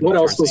pride of what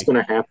else was going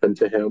to happen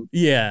to him?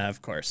 Yeah,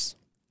 of course.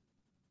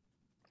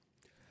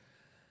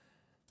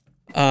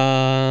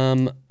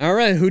 All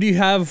right. Who do you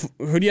have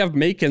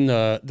making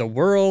the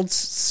World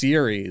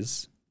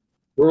Series?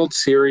 World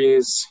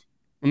Series.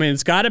 I mean,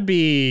 it's got to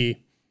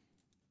be.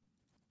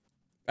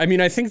 I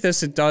mean, I think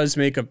it does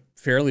make a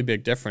fairly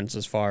big difference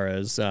as far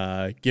as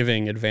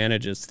giving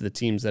advantages to the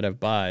teams that have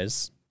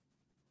buys.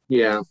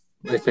 Yeah,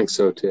 I think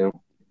so too.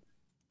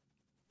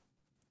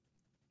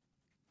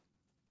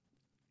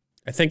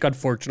 I think,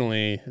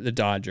 unfortunately, the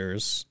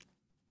Dodgers.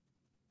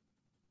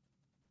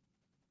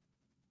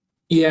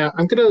 Yeah,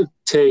 I'm going to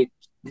take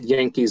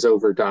Yankees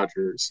over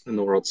Dodgers in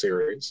the World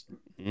Series.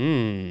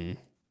 To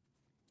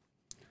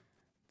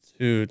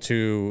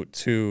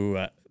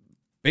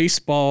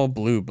baseball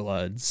blue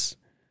bloods.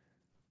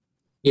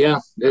 Yeah,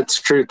 it's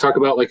true. Talk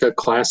about like a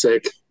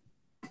classic.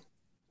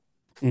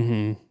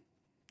 Mm-hmm.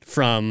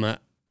 From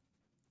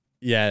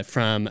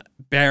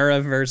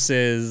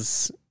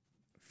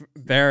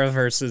Berra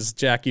versus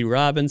Jackie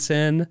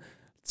Robinson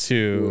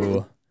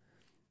to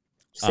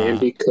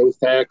Sandy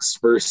Koufax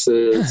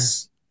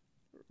versus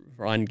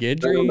Ron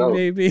Guidry,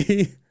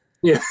 maybe.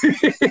 Yeah.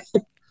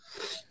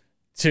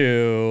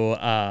 To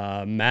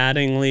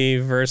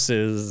Mattingly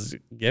versus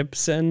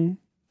Gibson,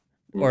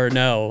 or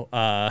no?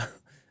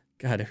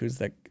 God, who's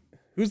that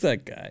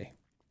guy?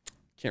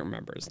 Can't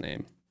remember his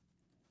name.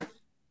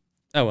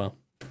 Oh well,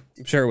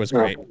 I'm sure it was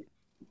great.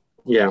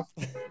 Yeah,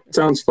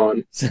 sounds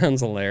fun.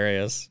 Sounds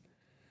hilarious.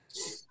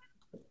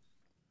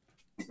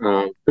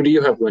 Who do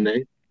you have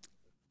winning?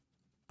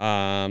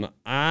 I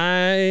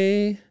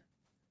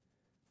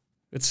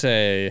would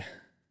say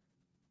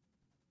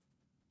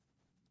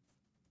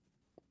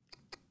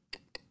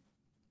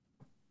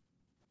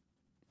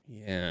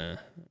yeah,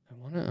 I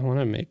want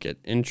to make it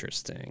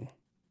interesting.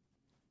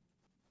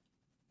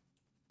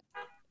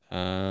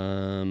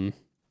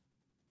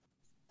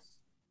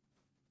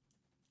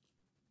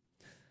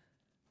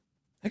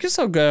 I guess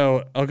I'll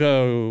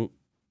go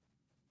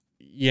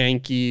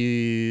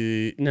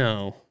Yankee.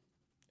 No.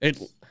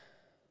 It's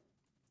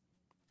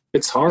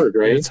hard,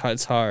 right?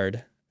 It's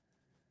hard.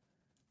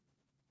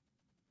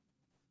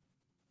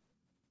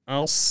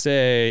 I'll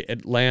say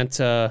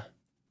Atlanta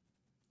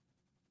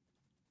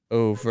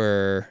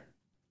over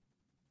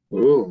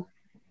New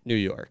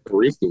York.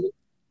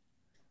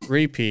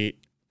 Repeat.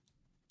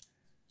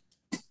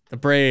 The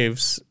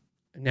Braves,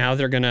 now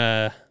they're going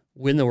to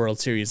win the World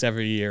Series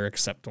every year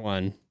except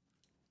one.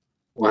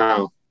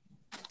 Wow.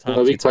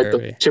 It'll be like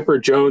the Chipper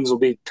Jones will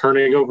be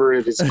turning over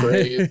in his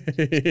grave.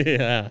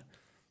 Yeah.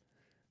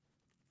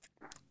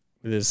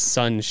 With his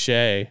son,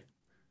 Shea.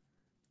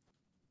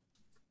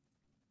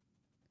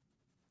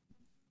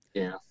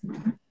 Yeah.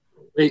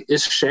 Wait,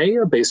 is Shea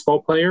a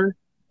baseball player?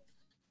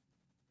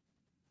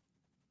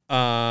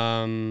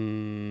 I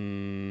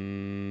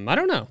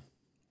don't know.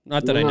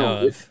 Not that I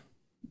know of.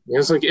 It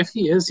was like, if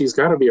he is, he's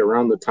got to be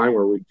around the time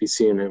where we'd be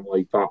seeing him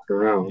like bopping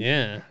around.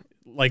 Yeah,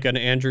 like an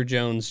Andrew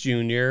Jones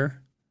Jr.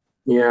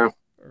 Yeah,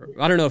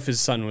 I don't know if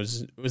his son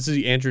was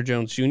he Andrew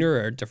Jones Jr.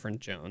 or a different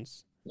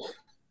Jones.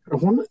 For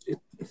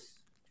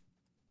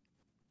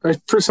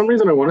some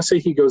reason, I want to say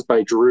he goes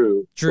by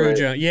Drew. Drew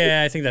Jones.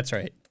 Yeah, I think that's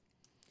right.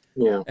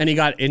 Yeah, and he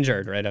got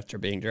injured right after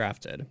being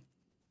drafted.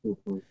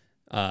 Mm-hmm.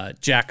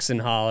 Jackson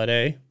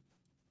Holiday.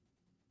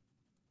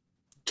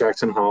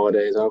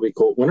 That'll be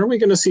cool. When are we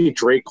going to see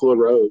Drake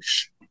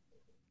LaRoche?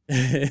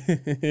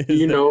 Do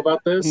you know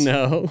about this?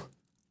 No.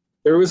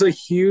 There was a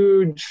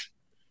huge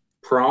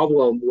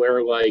problem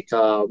where, like,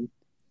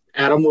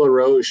 Adam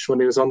LaRoche,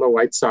 when he was on the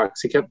White Sox,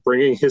 he kept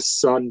bringing his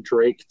son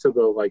Drake to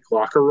the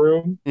locker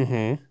room,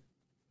 and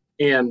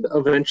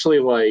eventually,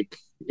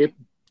 it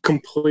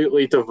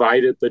completely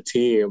divided the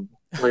team.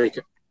 I think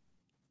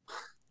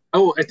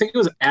it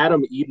was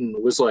Adam Eaton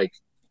was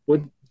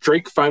when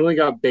Drake finally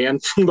got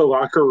banned from the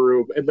locker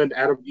room, and then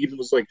Adam Eaton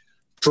was like,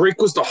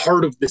 Drake was the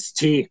heart of this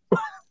team.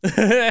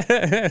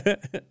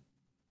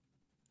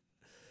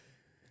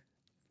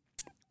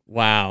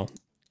 Wow.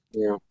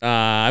 Yeah.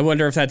 I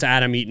wonder if that's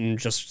Adam Eaton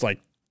just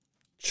like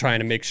trying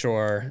to make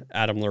sure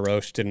Adam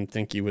LaRoche didn't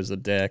think he was a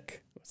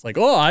dick. It's like,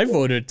 oh, I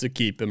voted to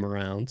keep him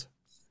around.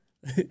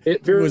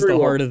 It was the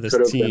heart of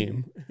this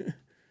team.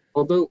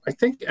 Although I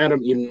think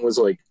Adam Eaton was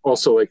like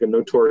also like a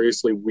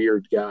notoriously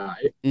weird guy.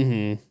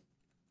 Mm-hmm.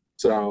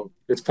 So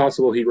it's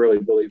possible he really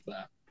believed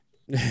that.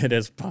 It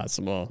is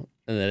possible.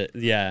 And that,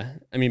 yeah.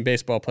 I mean,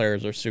 baseball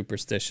players are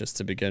superstitious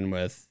to begin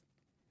with.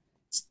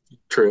 It's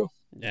true.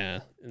 Yeah.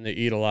 And they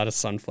eat a lot of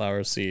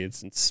sunflower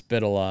seeds and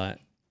spit a lot.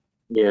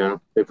 Yeah.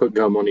 They put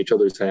gum on each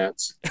other's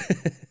hats.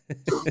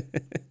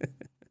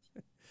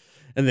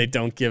 And they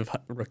don't give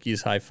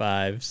rookies high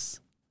fives.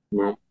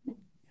 No.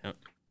 Yep.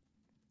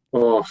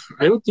 Oh,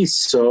 I would be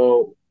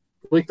so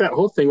like that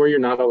whole thing where you're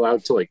not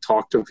allowed to like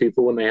talk to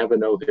people when they have a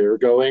no-hitter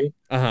going.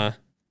 Uh-huh.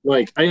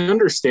 Like I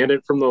understand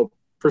it from the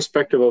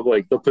perspective of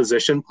like the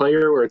position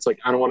player where it's like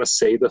I don't want to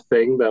say the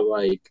thing that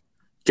like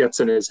gets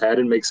in his head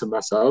and makes him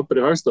mess up. But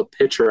if I was the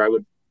pitcher, I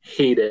would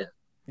hate it.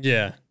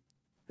 Yeah.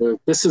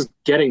 This is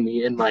getting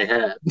me in my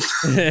head.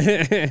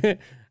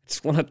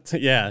 Just want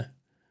to,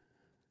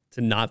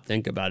 to not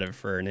think about it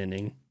for an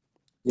inning.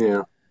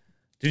 Yeah.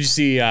 Did you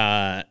see,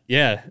 Shohei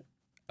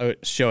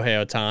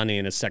Ohtani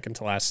in his second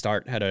to last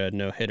start had a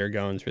no-hitter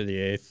going through the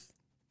eighth?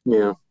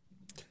 Yeah.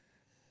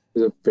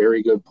 He's a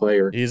very good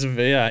player.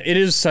 It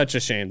is such a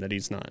shame that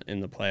he's not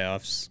in the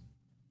playoffs.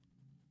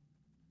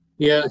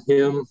 Yeah,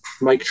 him,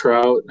 Mike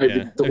Trout.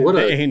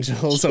 The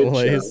Angels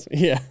always. Show.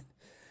 Yeah.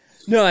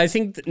 No, I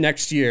think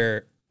next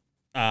year,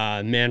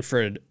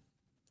 Manfred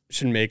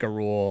should make a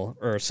rule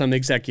or some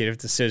executive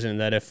decision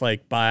that if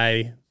like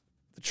by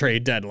the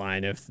trade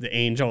deadline, if the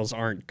Angels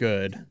aren't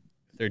good,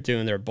 they're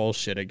doing their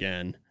bullshit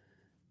again,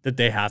 that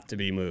they have to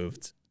be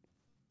moved.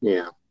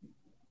 Yeah.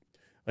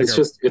 Like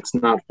it's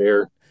not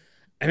fair.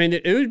 I mean,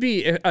 it would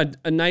be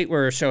a night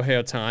where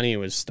Shohei Ohtani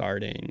was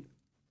starting.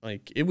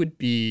 Like, it would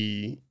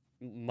be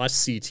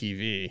must-see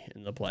TV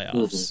in the playoffs.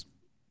 Mm-hmm.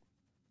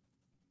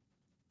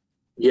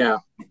 Yeah,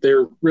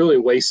 they're really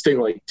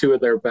wasting, like, two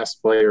of their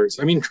best players.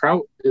 I mean,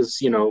 Trout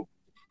is,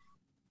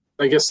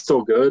 I guess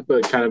still good,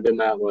 but kind of in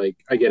that, like,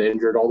 I get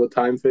injured all the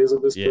time phase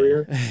of his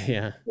career.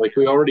 Yeah. Like,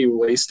 we already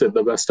wasted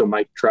the best of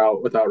Mike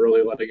Trout without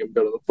really letting him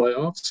go to the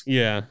playoffs.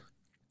 Yeah.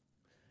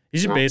 He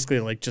should basically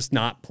like just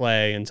not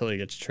play until he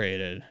gets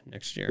traded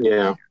next year.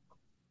 Yeah.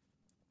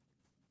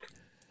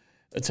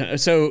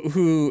 So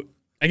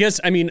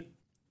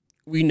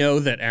we know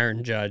that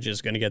Aaron Judge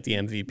is going to get the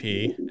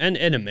MVP, and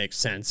it makes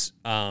sense.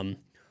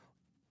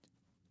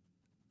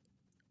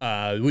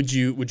 Would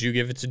you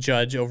give it to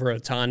Judge over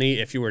Ohtani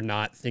if you were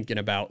not thinking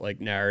about like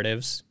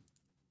narratives?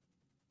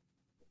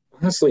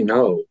 Honestly,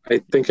 no. I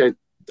think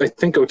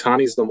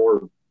Ohtani's the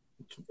more,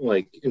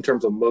 like, in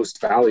terms of most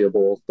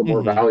valuable, the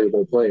more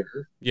valuable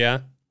player. Yeah.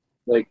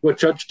 Like, what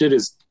Judge did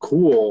is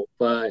cool,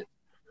 but,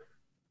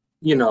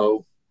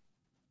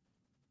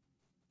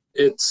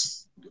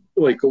 it's,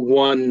 like,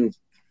 the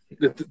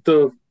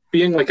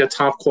being, like, a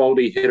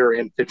top-quality hitter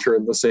and pitcher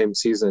in the same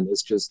season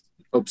is just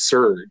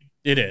absurd.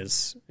 It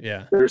is,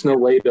 yeah. There's no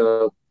way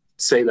to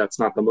say that's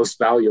not the most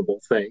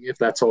valuable thing if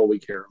that's all we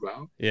care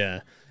about. Yeah.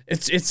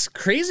 It's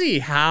crazy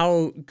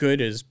how good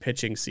his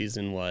pitching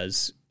season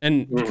was.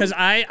 And because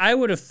I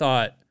would have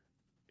thought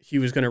he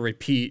was going to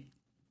repeat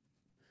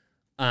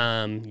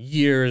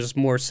years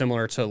more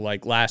similar to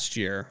like last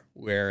year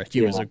where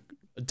he was a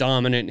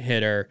dominant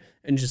hitter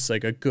and just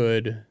like a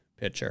good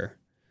pitcher,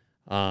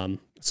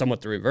 somewhat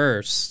the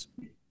reverse.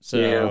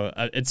 So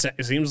it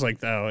seems like,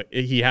 though,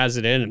 he has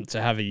it in him to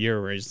have a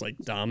year where he's like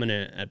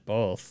dominant at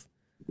both,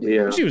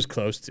 which he was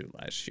close to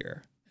last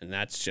year. And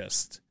that's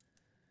just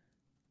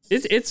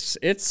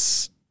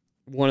it's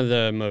one of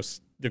the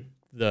most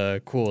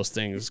the coolest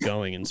things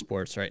going in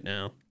sports right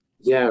now.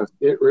 Yeah,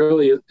 it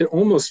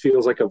almost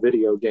feels like a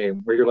video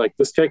game where you're like,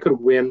 this guy could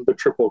win the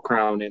Triple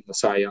Crown in the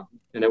Cy Young,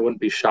 and it wouldn't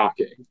be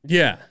shocking.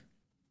 Yeah.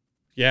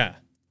 Yeah.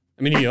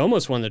 I mean, he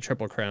almost won the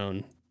Triple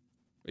Crown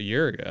a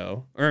year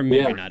ago, or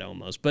maybe not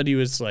almost, but he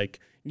was like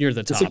near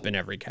the top in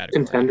every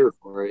category. Contender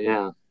for it,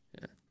 yeah.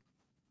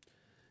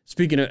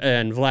 Speaking of,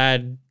 and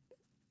Vlad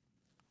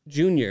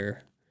Jr.,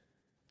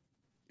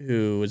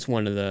 who was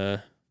who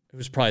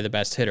was probably the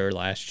best hitter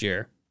last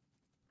year.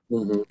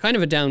 Mm-hmm. Kind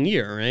of a down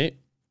year, right?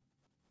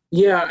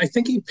 Yeah, I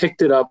think he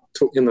picked it up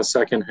in the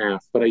second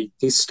half, but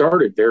he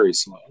started very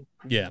slow.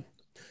 Yeah.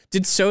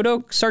 Did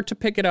Soto start to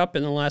pick it up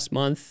in the last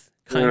month?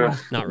 Kind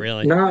of. Not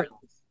really.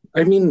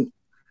 I mean,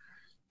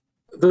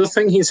 the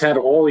thing he's had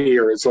all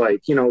year is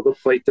like, the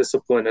plate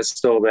discipline is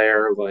still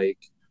there. Like,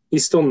 he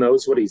still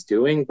knows what he's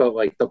doing, but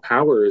like the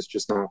power is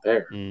just not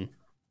there.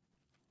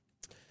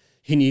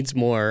 He needs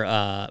more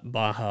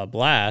Baja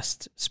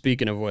Blast.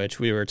 Speaking of which,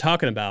 we were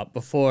talking about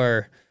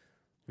before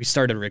we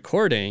started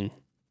recording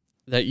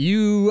that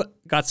you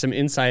got some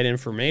inside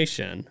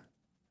information.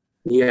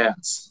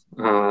 Yes.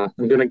 I'm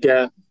going to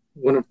get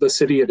one of the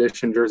City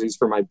Edition jerseys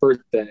for my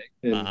birthday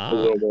in a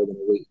little more than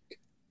a week.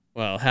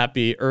 Well,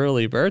 happy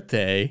early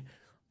birthday.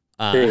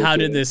 How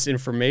did this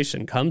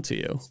information come to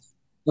you?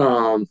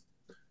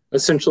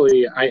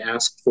 Essentially, I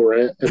asked for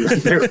it, and then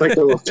they're like,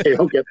 "Oh, okay,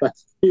 I'll get that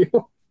for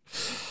you."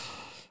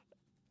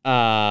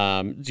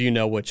 Do you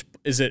know which?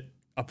 Is it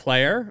a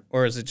player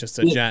or is it just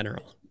a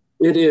general?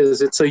 It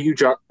is. It's a Yu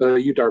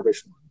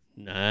Darvish one.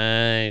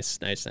 Nice.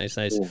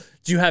 Yeah.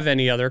 Do you have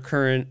any other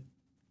current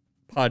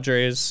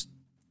Padres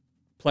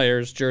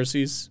players'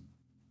 jerseys?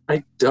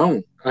 I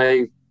don't.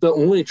 The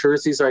only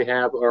jerseys I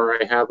have are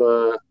I have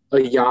a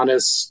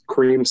Giannis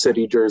Cream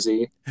City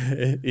jersey.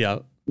 Yeah.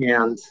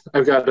 And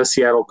I've got a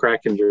Seattle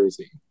Kraken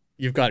jersey.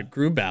 You've got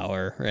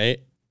Grubauer, right?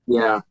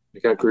 Yeah, I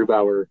got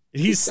Grubauer. I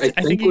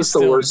think he was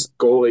the worst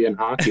goalie in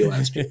hockey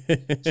last year.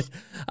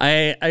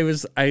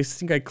 I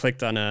think I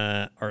clicked on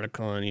an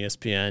article on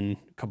ESPN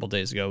a couple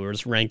days ago where it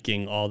was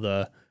ranking all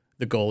the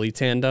goalie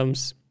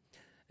tandems.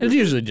 And it's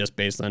usually just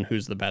based on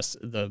who's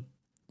the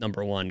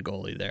number one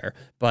goalie there.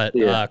 But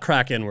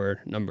Kraken were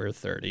number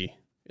 30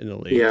 in the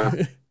league. Yeah.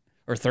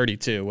 Or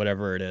 32,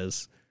 whatever it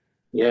is.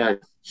 Yeah,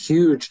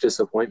 huge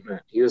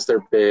disappointment. He was their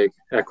big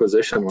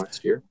acquisition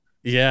last year.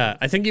 Yeah,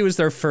 I think he was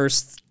their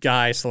first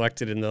guy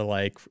selected in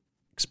the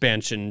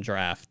expansion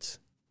draft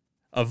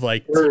of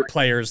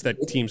players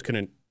that teams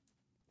couldn't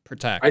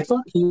protect. I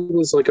thought he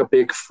was a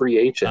big free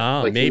agent.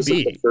 Oh,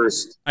 maybe. The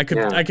first. I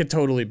could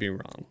totally be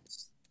wrong.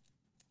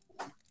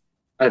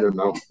 I don't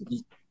know.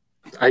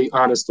 I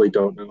honestly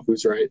don't know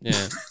who's right.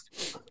 Yeah.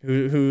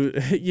 who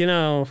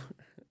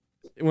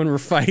when we're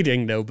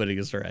fighting,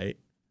 nobody's right.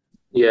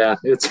 Yeah,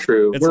 it's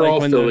true. We're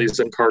all Phillies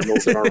and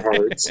Cardinals in our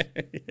hearts.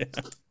 Yeah.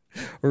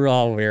 We're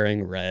all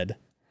wearing red.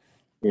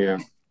 Yeah.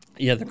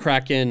 Yeah, the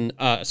Kraken,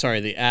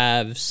 the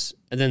Avs,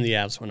 and then the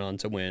Avs went on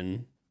to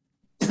win.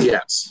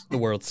 Yes. The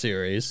World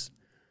Series.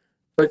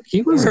 But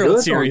he was World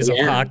good Series of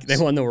hockey. They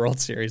won the World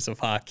Series of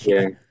hockey.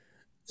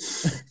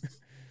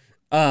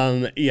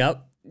 Yeah.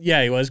 Yep.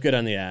 Yeah, he was good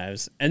on the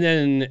Avs. And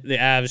then the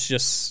Avs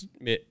just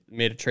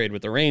made a trade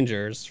with the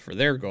Rangers for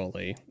their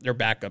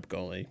backup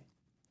goalie,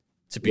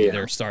 to be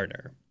their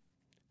starter,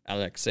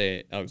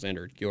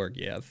 Alexander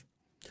Georgiev.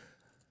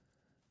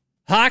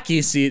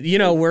 Hockey,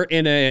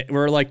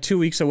 we're like 2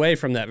 weeks away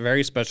from that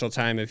very special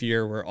time of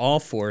year where all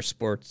four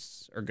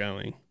sports are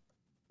going.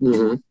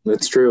 Mm-hmm.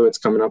 That's true. It's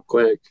coming up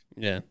quick.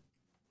 Yeah.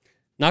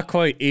 Not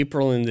quite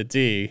April in the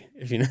D.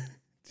 If do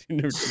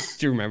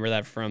you remember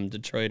that from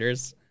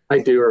Detroiters? I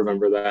do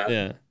remember that.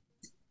 Yeah.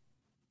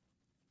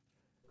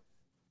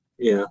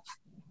 Yeah.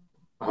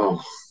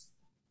 Oh,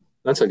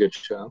 that's a good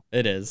show.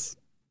 It is.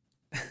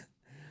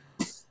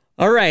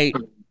 All right.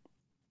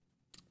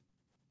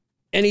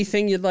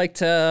 Anything you'd like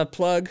to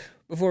plug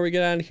before we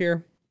get out of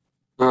here?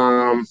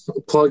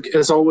 Plug,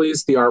 as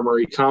always, the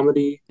Armory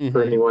Comedy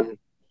for anyone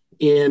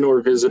in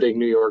or visiting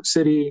New York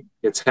City.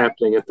 It's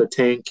happening at the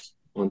Tank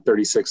on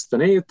 36th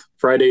and 8th.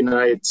 Friday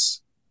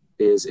nights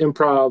is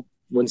improv.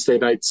 Wednesday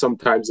nights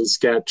sometimes is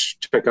sketch.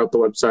 Check out the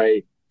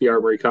website,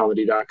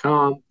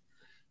 thearmorycomedy.com.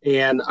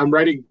 And I'm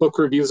writing book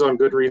reviews on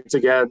Goodreads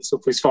again, so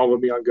please follow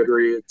me on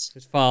Goodreads.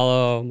 Just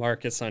follow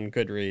Marcus on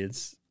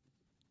Goodreads.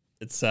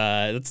 It's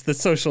the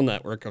social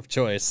network of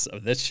choice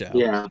of this show.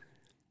 Yeah.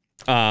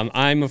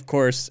 I'm, of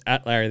course,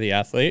 at Larry the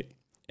Athlete,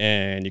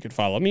 and you can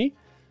follow me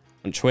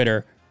on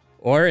Twitter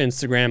or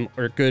Instagram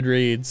or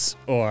Goodreads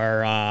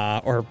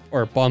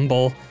or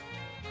Bumble.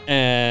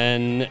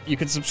 And you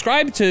can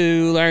subscribe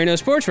to Larry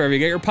Knows Sports wherever you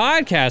get your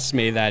podcasts.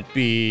 May that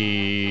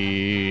be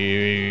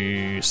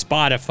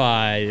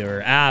Spotify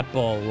or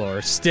Apple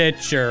or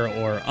Stitcher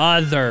or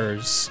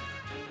others.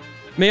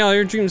 May all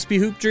your dreams be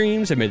hoop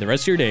dreams, and may the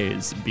rest of your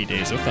days be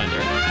days of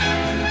thunder.